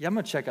like, yeah, I'm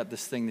going to check out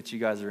this thing that you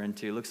guys are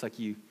into. Looks like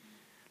you're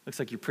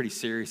pretty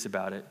serious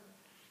about it.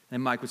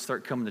 Then Mike would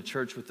start coming to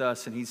church with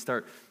us, and he'd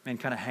start,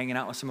 kind of hanging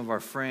out with some of our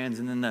friends.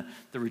 And then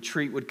the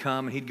retreat would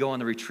come, and he'd go on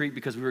the retreat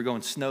because we were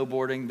going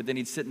snowboarding, but then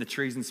he'd sit in the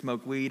trees and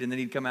smoke weed, and then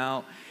he'd come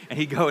out, and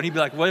he'd go, and he'd be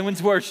like,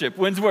 when's worship?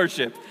 When's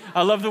worship?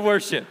 I love the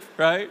worship,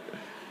 right?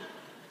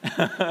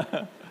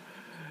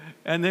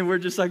 And then we're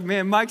just like,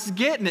 man, Mike's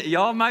getting it,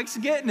 y'all. Mike's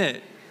getting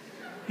it.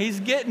 He's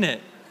getting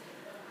it.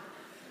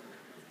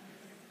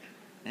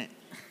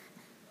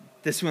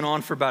 This went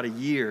on for about a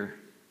year.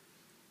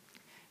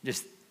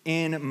 Just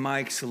in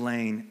Mike's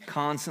lane,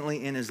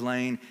 constantly in his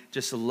lane,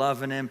 just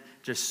loving him,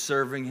 just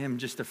serving him,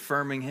 just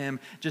affirming him,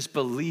 just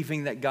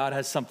believing that God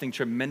has something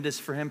tremendous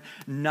for him.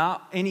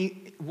 Not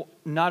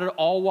at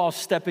all while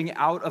stepping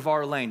out of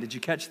our lane. Did you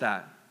catch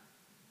that?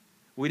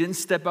 We didn't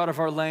step out of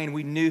our lane.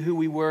 We knew who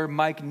we were.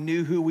 Mike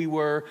knew who we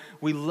were.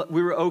 We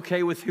were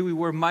okay with who we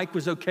were. Mike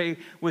was okay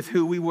with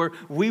who we were.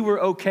 We were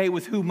okay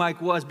with who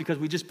Mike was because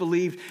we just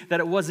believed that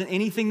it wasn't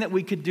anything that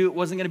we could do. It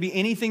wasn't going to be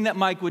anything that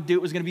Mike would do.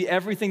 It was going to be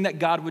everything that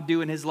God would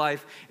do in his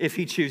life if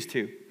he chose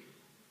to.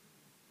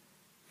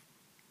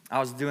 I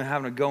was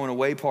having a going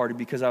away party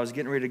because I was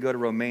getting ready to go to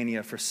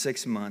Romania for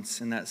 6 months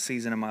in that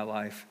season of my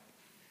life.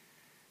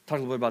 Talked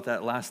a little bit about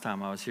that last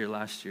time I was here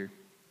last year.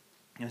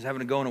 I was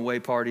having a going away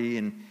party,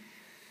 and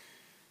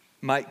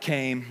Mike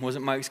came. It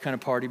wasn't Mike's kind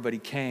of party, but he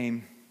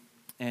came.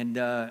 And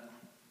I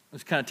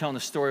was kind of telling the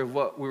story of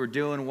what we were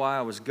doing, why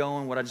I was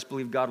going, what I just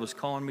believed God was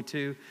calling me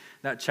to,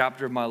 that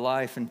chapter of my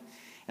life. And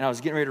I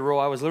was getting ready to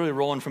roll. I was literally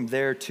rolling from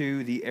there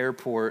to the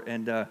airport.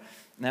 And I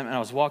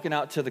was walking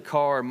out to the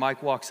car, and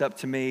Mike walks up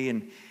to me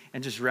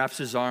and just wraps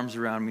his arms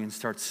around me and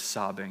starts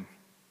sobbing.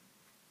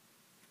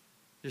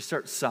 Just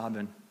starts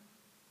sobbing.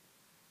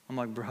 I'm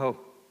like, bro,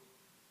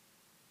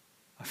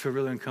 I feel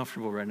really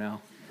uncomfortable right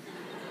now.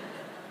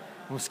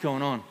 What's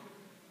going on?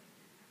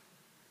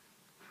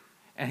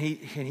 And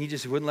he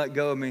just wouldn't let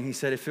go of me. He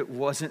said, if it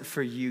wasn't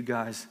for you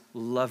guys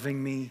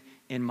loving me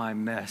in my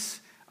mess,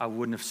 I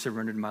wouldn't have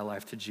surrendered my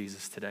life to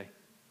Jesus today.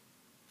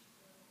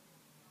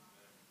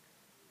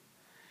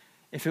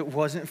 If it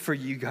wasn't for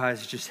you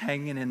guys just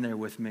hanging in there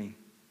with me,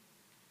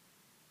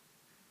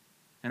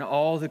 and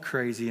all the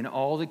crazy and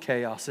all the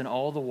chaos and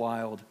all the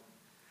wild,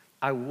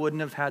 I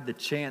wouldn't have had the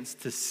chance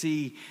to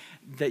see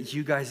that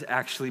you guys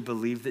actually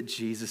believe that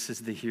Jesus is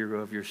the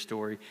hero of your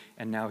story,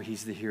 and now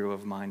he's the hero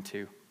of mine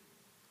too.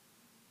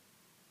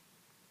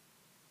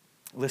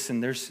 Listen,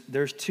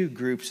 there's two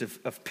groups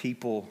of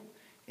people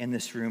in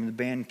this room. The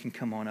band can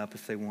come on up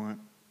if they want.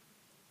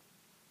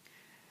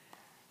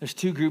 There's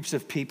two groups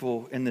of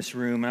people in this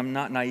room. I'm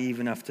not naive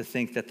enough to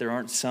think that there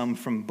aren't some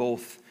from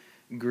both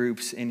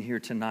groups in here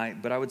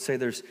tonight, but I would say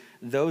there's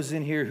those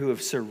in here who have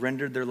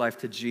surrendered their life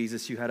to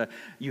Jesus. You had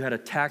a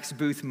tax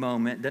booth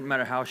moment. Doesn't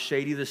matter how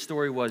shady the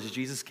story was.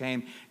 Jesus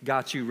came,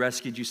 got you,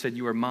 rescued you, said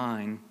you are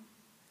mine,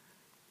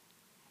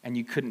 and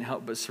you couldn't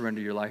help but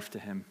surrender your life to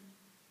him.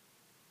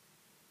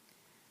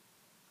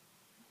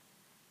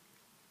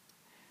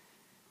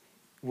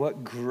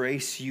 What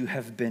grace you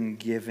have been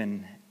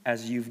given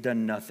as you've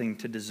done nothing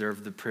to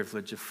deserve the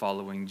privilege of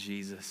following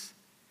Jesus.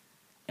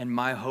 And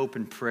my hope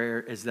and prayer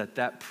is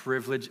that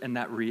privilege and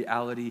that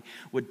reality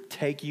would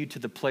take you to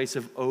the place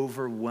of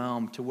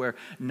overwhelm, to where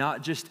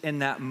not just in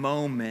that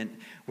moment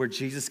where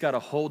Jesus got a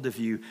hold of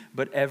you,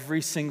 but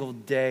every single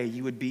day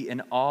you would be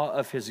in awe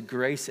of his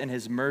grace and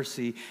his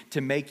mercy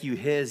to make you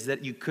his,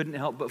 that you couldn't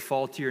help but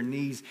fall to your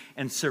knees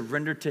and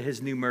surrender to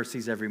his new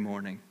mercies every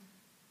morning.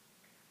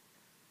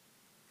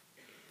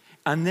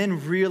 And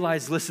then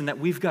realize, listen, that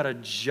we've got a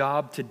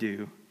job to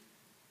do.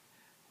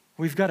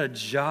 We've got a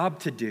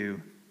job to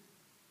do.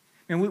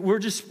 And we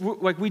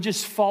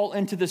just fall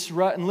into this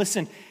rut. And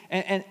listen,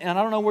 and I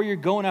don't know where you're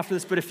going after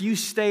this, but if you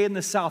stay in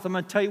the South, I'm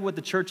going to tell you what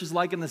the church is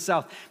like in the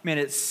South. Man,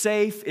 it's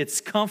safe,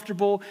 it's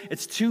comfortable,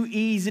 it's too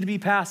easy to be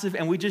passive,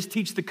 and we just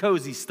teach the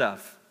cozy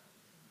stuff.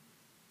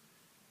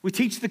 We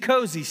teach the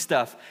cozy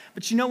stuff.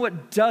 But you know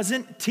what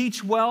doesn't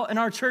teach well in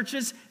our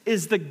churches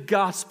is the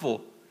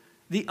gospel.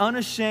 The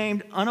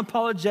unashamed,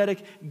 unapologetic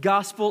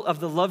gospel of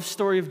the love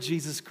story of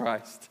Jesus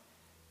Christ.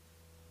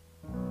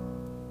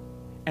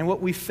 And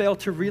what we fail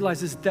to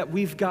realize is that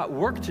we've got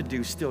work to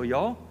do still,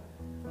 y'all.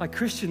 Like,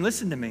 Christian,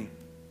 listen to me.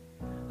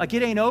 Like,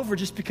 it ain't over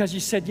just because you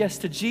said yes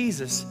to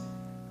Jesus.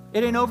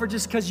 It ain't over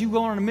just because you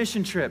go on a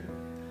mission trip.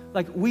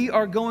 Like, we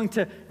are going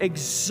to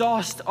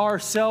exhaust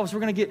ourselves.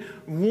 We're going to get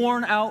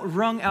worn out,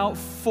 wrung out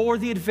for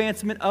the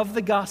advancement of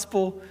the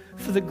gospel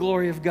for the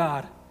glory of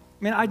God.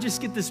 Man, I just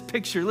get this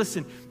picture.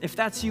 Listen, if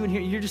that's you in here,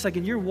 you're just like,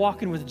 and you're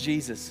walking with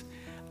Jesus.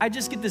 I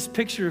just get this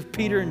picture of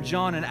Peter and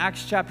John in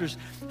Acts chapters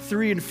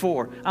 3 and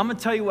 4. I'm going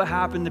to tell you what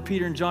happened to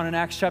Peter and John in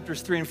Acts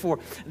chapters 3 and 4.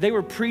 They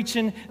were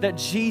preaching that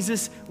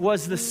Jesus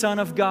was the Son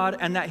of God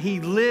and that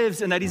he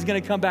lives and that he's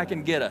going to come back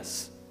and get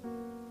us.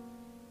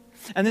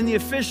 And then the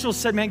officials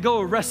said, man, go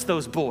arrest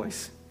those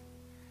boys.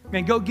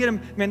 Man, go get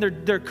them.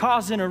 Man, they're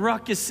causing a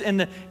ruckus in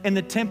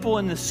the temple,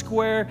 in the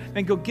square.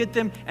 Man, go get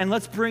them and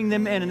let's bring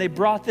them in. And they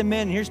brought them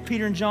in. And here's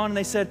Peter and John, and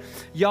they said,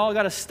 y'all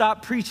got to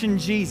stop preaching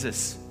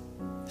Jesus.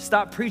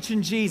 Stop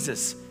preaching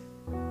Jesus.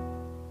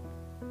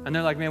 And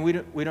they're like, man,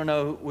 we don't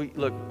know.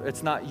 Look,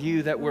 it's not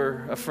you that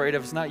we're afraid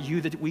of. It's not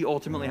you that we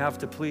ultimately have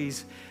to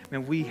please.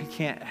 Man, we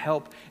can't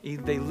help.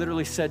 They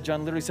literally said,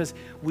 John literally says,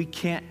 we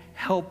can't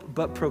help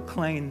but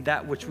proclaim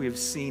that which we have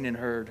seen and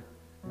heard.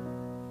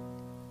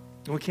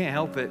 We can't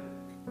help it.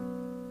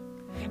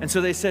 And so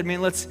they said,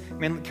 man,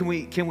 can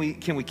we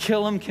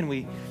kill them? Can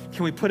we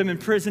put them in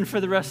prison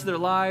for the rest of their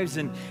lives?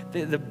 And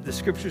the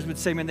scriptures would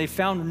say, man, they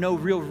found no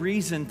real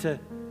reason to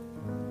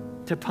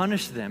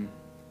punish them.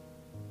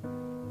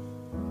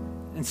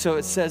 And so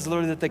it says,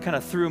 Lord, that they kind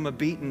of threw him a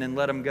beating and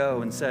let him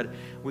go and said,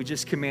 we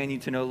just command you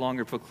to no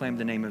longer proclaim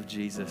the name of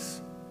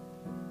Jesus.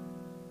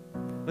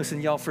 Listen,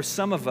 y'all, for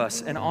some of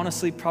us, and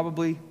honestly,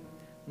 probably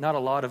not a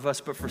lot of us,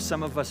 but for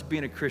some of us,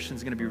 being a Christian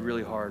is going to be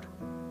really hard.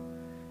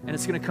 And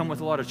it's going to come with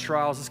a lot of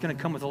trials. It's going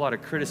to come with a lot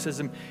of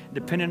criticism,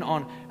 depending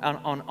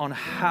on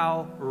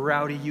how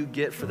rowdy you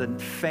get for the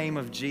fame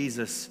of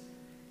Jesus.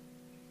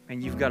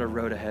 And you've got a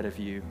road ahead of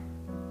you.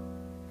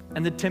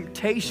 And the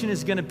temptation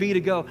is going to be to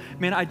go,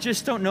 man, I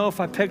just don't know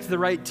if I picked the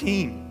right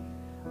team.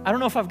 I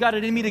don't know if I've got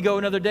it in me to go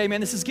another day. Man,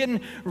 this is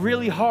getting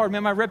really hard.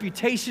 Man, my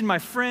reputation, my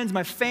friends,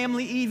 my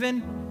family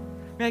even.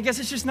 Man, I guess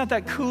it's just not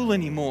that cool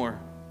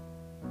anymore.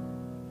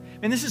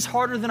 And this is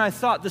harder than I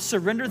thought. The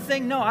surrender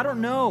thing? No, I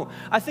don't know.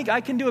 I think I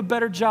can do a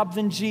better job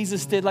than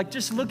Jesus did. Like,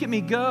 just look at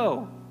me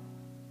go.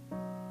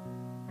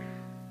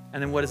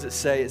 And then what does it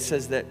say? It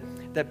says that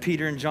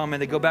Peter and John, man,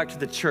 they go back to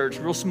the church,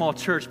 real small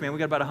church, man. We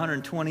got about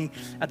 120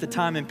 at the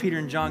time, and Peter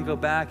and John go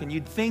back, and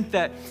you'd think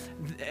that,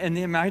 and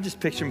then I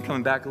just picture them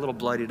coming back a little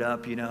bloodied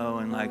up, you know,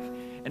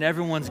 and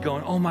everyone's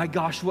going, oh my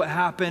gosh, what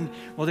happened?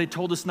 Well, they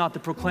told us not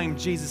to proclaim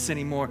Jesus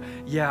anymore.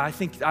 Yeah, I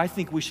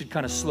think we should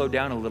kind of slow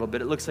down a little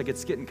bit. It looks like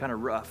it's getting kind of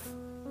rough.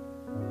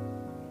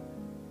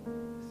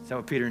 Is that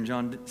what Peter and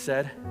John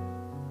said?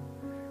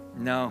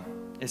 No.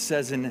 It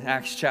says in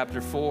Acts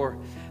chapter 4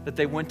 that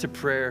they went to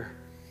prayer.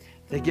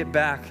 They get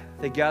back,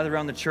 they gather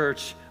around the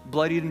church,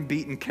 bloodied and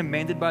beaten,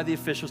 commanded by the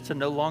officials to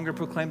no longer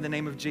proclaim the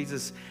name of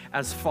Jesus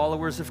as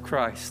followers of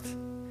Christ.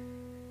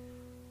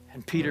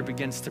 And Peter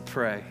begins to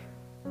pray.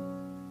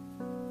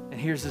 And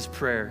here's his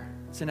prayer.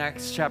 It's in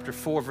Acts chapter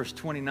 4, verse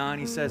 29.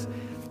 He says,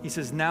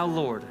 now,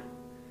 Lord,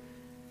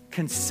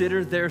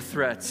 consider their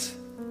threats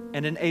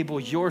and enable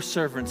your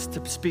servants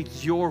to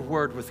speak your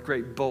word with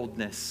great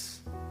boldness.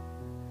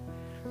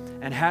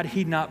 And had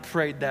he not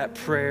prayed that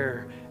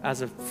prayer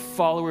as a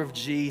follower of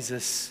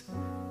Jesus,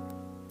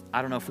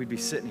 I don't know if we'd be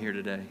sitting here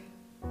today.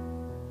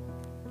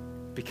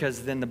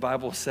 Because then the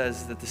Bible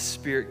says that the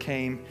Spirit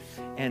came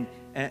and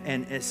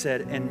it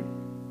said,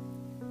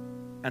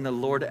 and the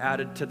Lord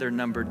added to their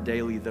number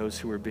daily those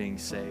who were being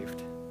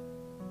saved.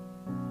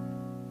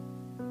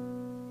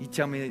 You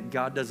tell me that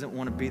God doesn't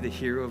want to be the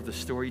hero of the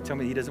story. You tell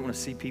me that he doesn't want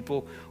to see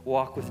people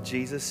walk with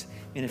Jesus.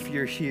 And if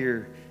you're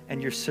here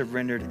and you're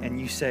surrendered and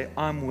you say,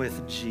 I'm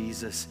with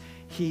Jesus,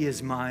 he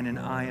is mine and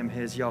I am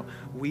his, y'all,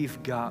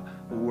 we've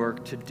got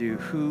work to do.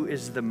 Who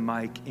is the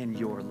Mike in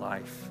your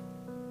life?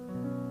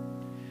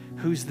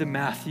 Who's the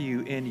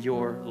Matthew in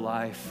your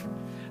life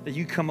that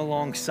you come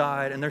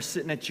alongside and they're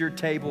sitting at your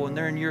table and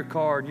they're in your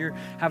car and you're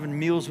having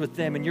meals with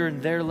them and you're in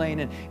their lane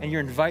and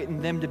you're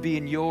inviting them to be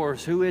in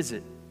yours? Who is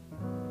it?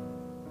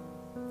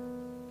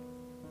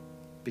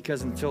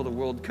 Because until the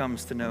world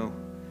comes to know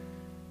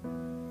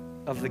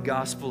of the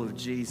gospel of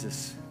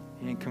Jesus,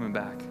 he ain't coming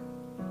back.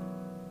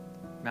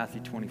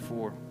 Matthew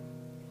 24.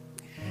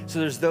 So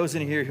there's those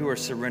in here who are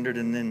surrendered,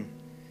 and then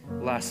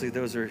lastly,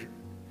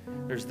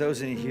 there's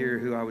those in here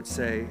who I would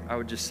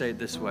just say it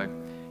this way: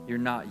 you're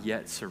not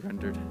yet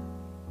surrendered.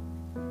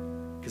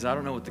 because I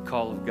don't know what the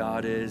call of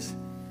God is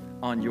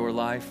on your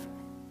life.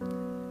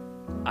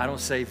 I don't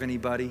save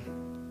anybody.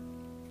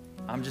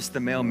 I'm just the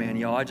mailman,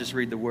 y'all. I just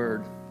read the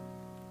word.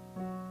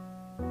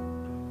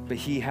 But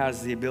he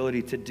has the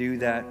ability to do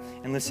that.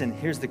 And listen,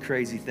 here's the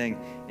crazy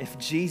thing. If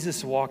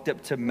Jesus walked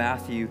up to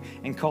Matthew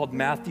and called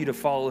Matthew to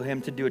follow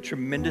him to do a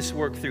tremendous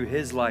work through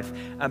his life,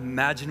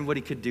 imagine what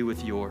he could do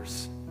with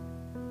yours.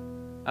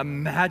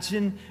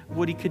 Imagine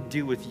what he could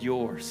do with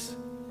yours.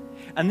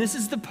 And this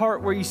is the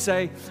part where you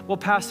say, well,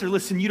 Pastor,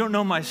 listen, you don't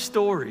know my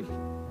story.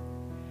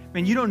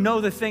 Man, you don't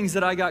know the things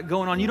that I got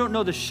going on. You don't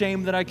know the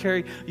shame that I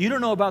carry. You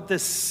don't know about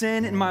this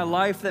sin in my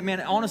life that,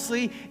 man,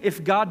 honestly,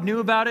 if God knew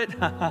about it,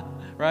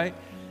 right?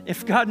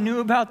 If God knew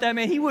about that,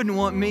 man, he wouldn't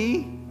want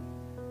me.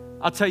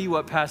 I'll tell you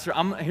what, Pastor,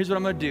 here's what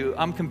I'm going to do.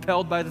 I'm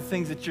compelled by the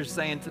things that you're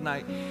saying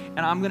tonight, and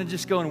I'm going to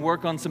just go and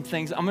work on some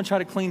things. I'm going to try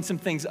to clean some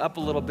things up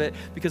a little bit,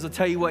 because I'll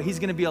tell you what, he's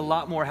going to be a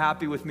lot more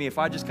happy with me if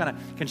I just kind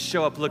of can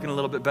show up looking a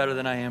little bit better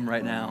than I am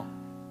right now.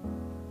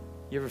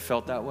 You ever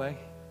felt that way?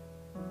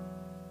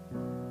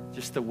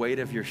 Just the weight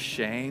of your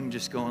shame,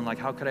 just going like,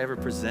 how could I ever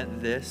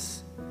present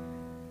this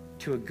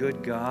to a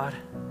good God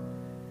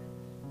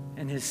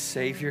and his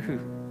Savior who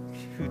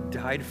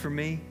died for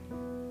me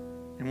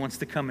and wants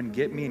to come and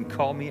get me and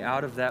call me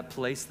out of that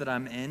place that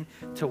I'm in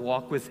to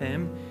walk with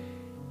him?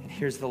 And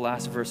here's the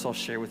last verse I'll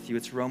share with you.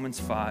 It's Romans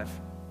 5.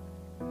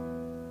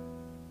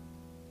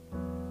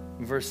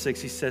 In verse 6,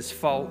 he says,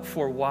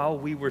 for while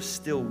we were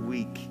still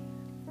weak,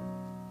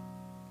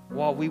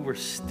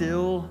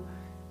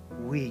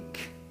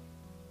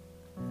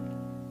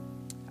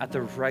 at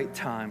the right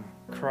time,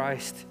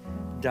 Christ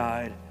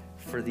died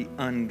for the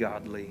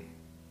ungodly.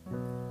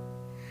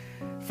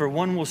 For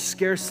one will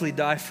scarcely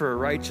die for a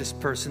righteous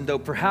person, though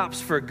perhaps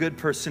for a good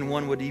person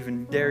one would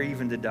even dare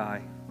to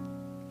die.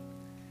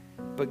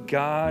 But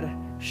God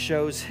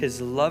shows his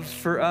love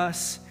for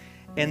us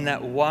in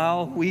that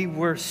while we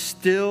were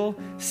still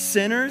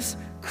sinners,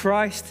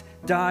 Christ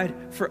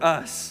died for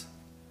us.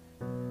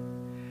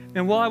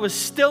 And while I was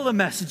still a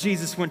mess,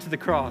 Jesus went to the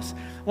cross.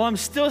 While I'm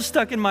still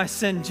stuck in my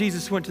sin,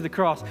 Jesus went to the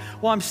cross.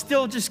 While I'm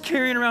still just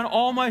carrying around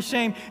all my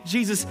shame,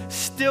 Jesus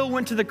still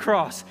went to the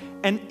cross.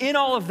 And in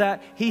all of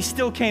that, he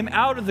still came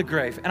out of the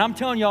grave. And I'm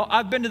telling y'all,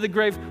 I've been to the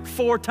grave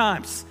 4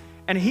 times,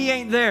 and he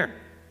ain't there.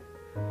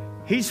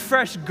 He's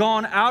fresh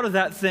gone out of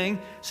that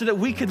thing so that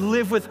we could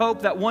live with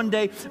hope that one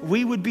day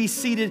we would be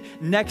seated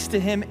next to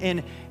him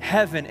in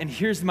heaven. And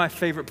here's my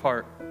favorite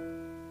part.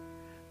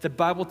 The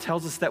Bible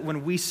tells us that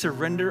when we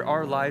surrender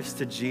our lives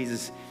to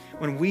Jesus,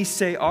 when we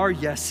say our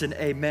yes and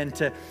amen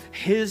to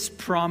his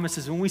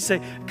promises, when we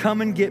say,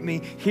 come and get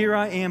me, here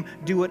I am,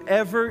 do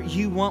whatever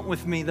you want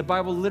with me, the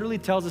Bible literally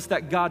tells us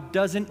that God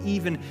doesn't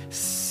even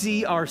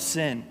see our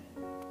sin.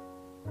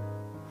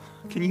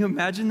 Can you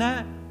imagine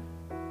that?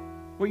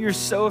 What you're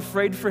so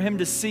afraid for him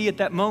to see at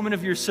that moment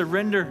of your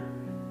surrender.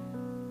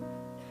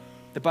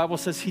 The Bible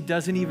says he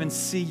doesn't even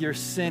see your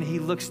sin. He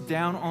looks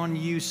down on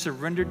you,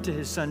 surrendered to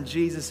his son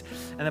Jesus.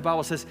 And the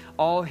Bible says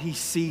all he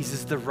sees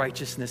is the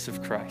righteousness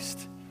of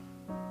Christ.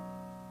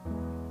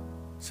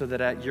 So that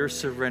at your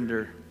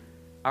surrender,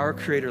 our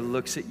Creator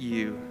looks at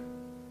you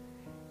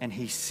and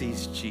he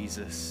sees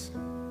Jesus.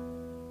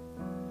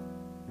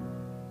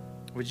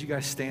 Would you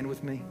guys stand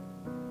with me?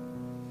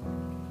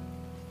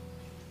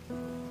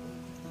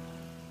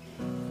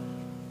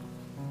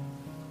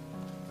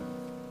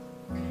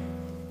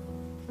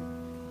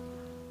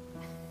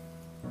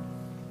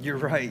 You're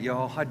right,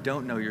 y'all. I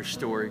don't know your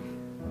story.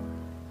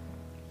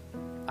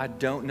 I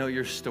don't know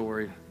your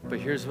story, but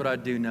here's what I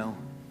do know.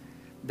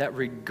 That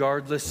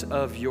regardless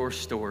of your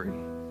story,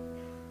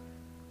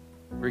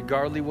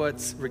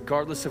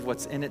 regardless of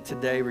what's in it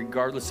today,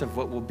 regardless of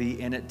what will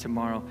be in it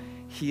tomorrow,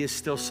 he is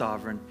still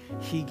sovereign.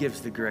 He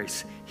gives the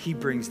grace. He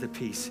brings the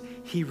peace.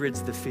 He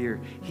rids the fear.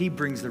 He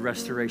brings the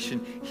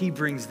restoration. He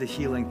brings the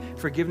healing.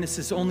 Forgiveness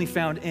is only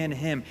found in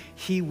him.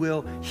 He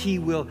will.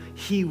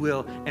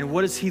 And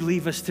what does he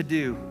leave us to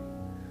do?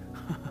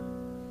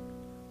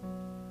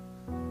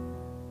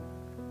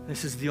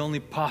 This is the only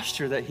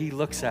posture that he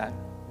looks at.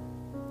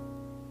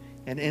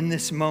 And in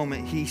this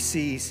moment, he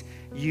sees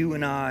you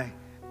and I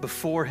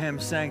before him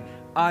saying,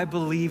 I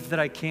believe that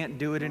I can't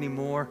do it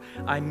anymore.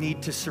 I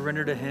need to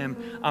surrender to him.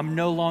 I'm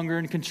no longer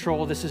in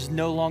control. This is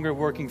no longer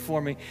working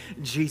for me.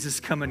 Jesus,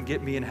 come and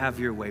get me and have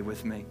your way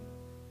with me.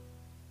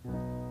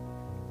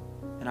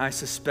 And I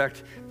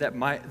suspect that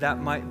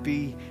might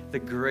be the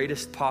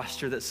greatest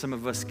posture that some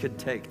of us could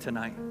take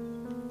tonight,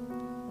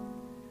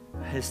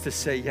 is to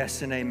say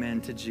yes and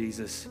amen to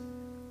Jesus,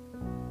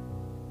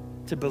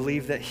 to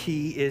believe that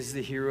he is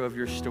the hero of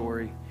your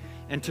story,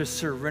 and to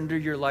surrender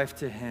your life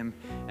to him,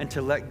 and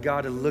to let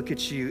God look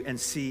at you and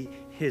see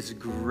his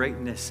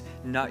greatness,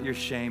 not your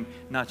shame,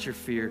 not your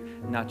fear,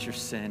 not your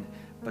sin,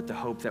 but the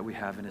hope that we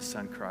have in his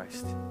son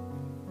Christ.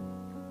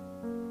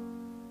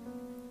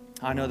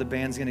 I know the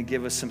band's going to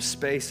give us some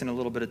space and a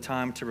little bit of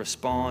time to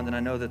respond, and I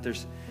know that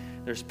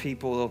there's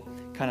people who'll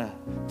kind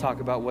of talk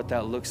about what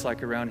that looks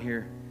like around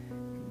here.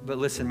 But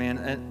listen,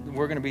 man,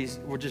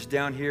 we're just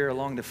down here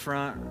along the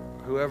front.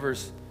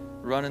 Whoever's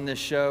running this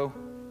show,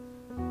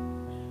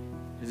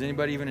 Is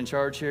anybody even in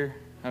charge here?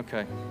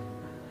 Okay.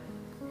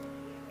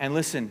 And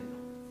listen,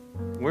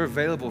 we're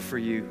available for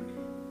you.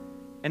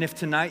 And if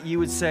tonight you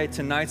would say,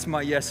 tonight's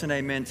my yes and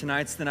amen,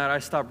 tonight's the night I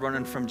stop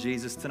running from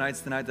Jesus,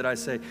 tonight's the night that I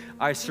say,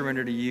 I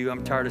surrender to you,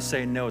 I'm tired of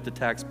saying no at the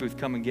tax booth,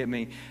 come and get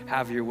me,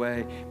 have your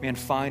way. Man,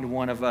 find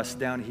one of us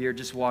down here,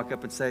 just walk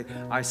up and say,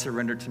 I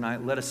surrender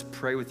tonight. Let us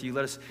pray with you.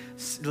 Let's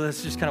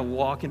just kind of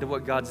walk into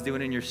what God's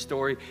doing in your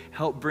story,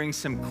 help bring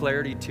some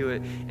clarity to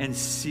it, and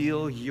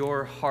seal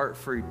your heart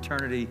for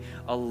eternity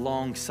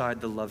alongside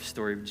the love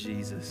story of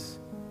Jesus.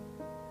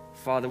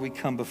 Father, we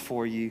come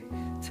before you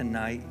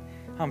tonight.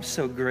 I'm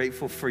so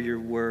grateful for your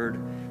word.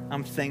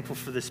 I'm thankful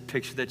for this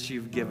picture that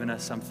you've given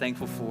us. I'm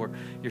thankful for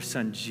your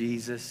son,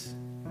 Jesus.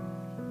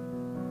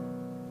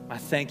 I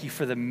thank you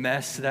for the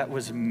mess that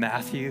was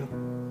Matthew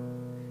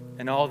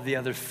and all the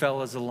other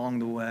fellas along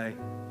the way.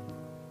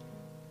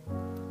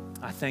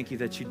 I thank you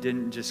that you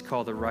didn't just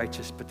call the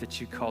righteous, but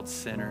that you called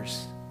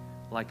sinners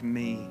like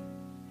me,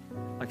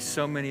 like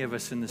so many of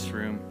us in this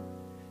room,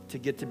 to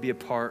get to be a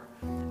part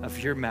of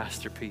your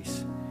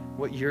masterpiece,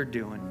 what you're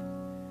doing.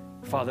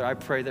 Father, I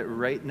pray that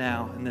right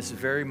now, in this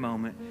very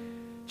moment,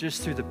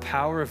 just through the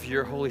power of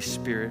your Holy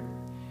Spirit,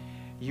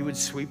 you would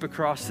sweep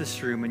across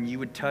this room and you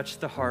would touch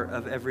the heart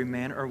of every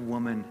man or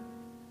woman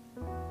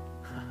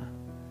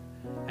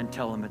and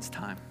tell them it's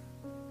time.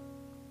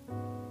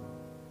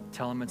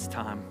 Tell them it's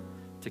time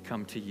to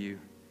come to you.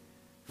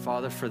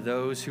 Father, for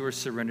those who are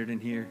surrendered in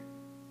here,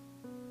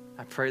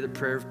 I pray the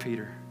prayer of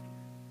Peter.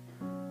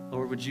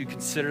 Lord, would you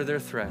consider their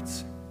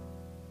threats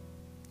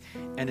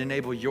and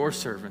enable your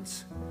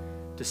servants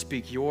to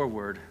speak your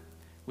word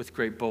with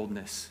great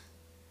boldness.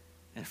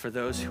 And for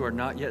those who are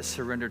not yet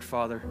surrendered,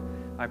 Father,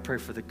 I pray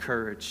for the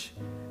courage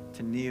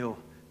to kneel,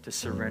 to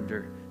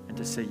surrender, and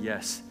to say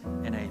yes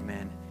and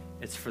amen.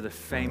 It's for the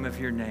fame of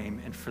your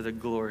name and for the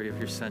glory of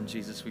your son,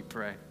 Jesus, we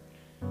pray.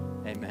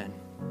 Amen.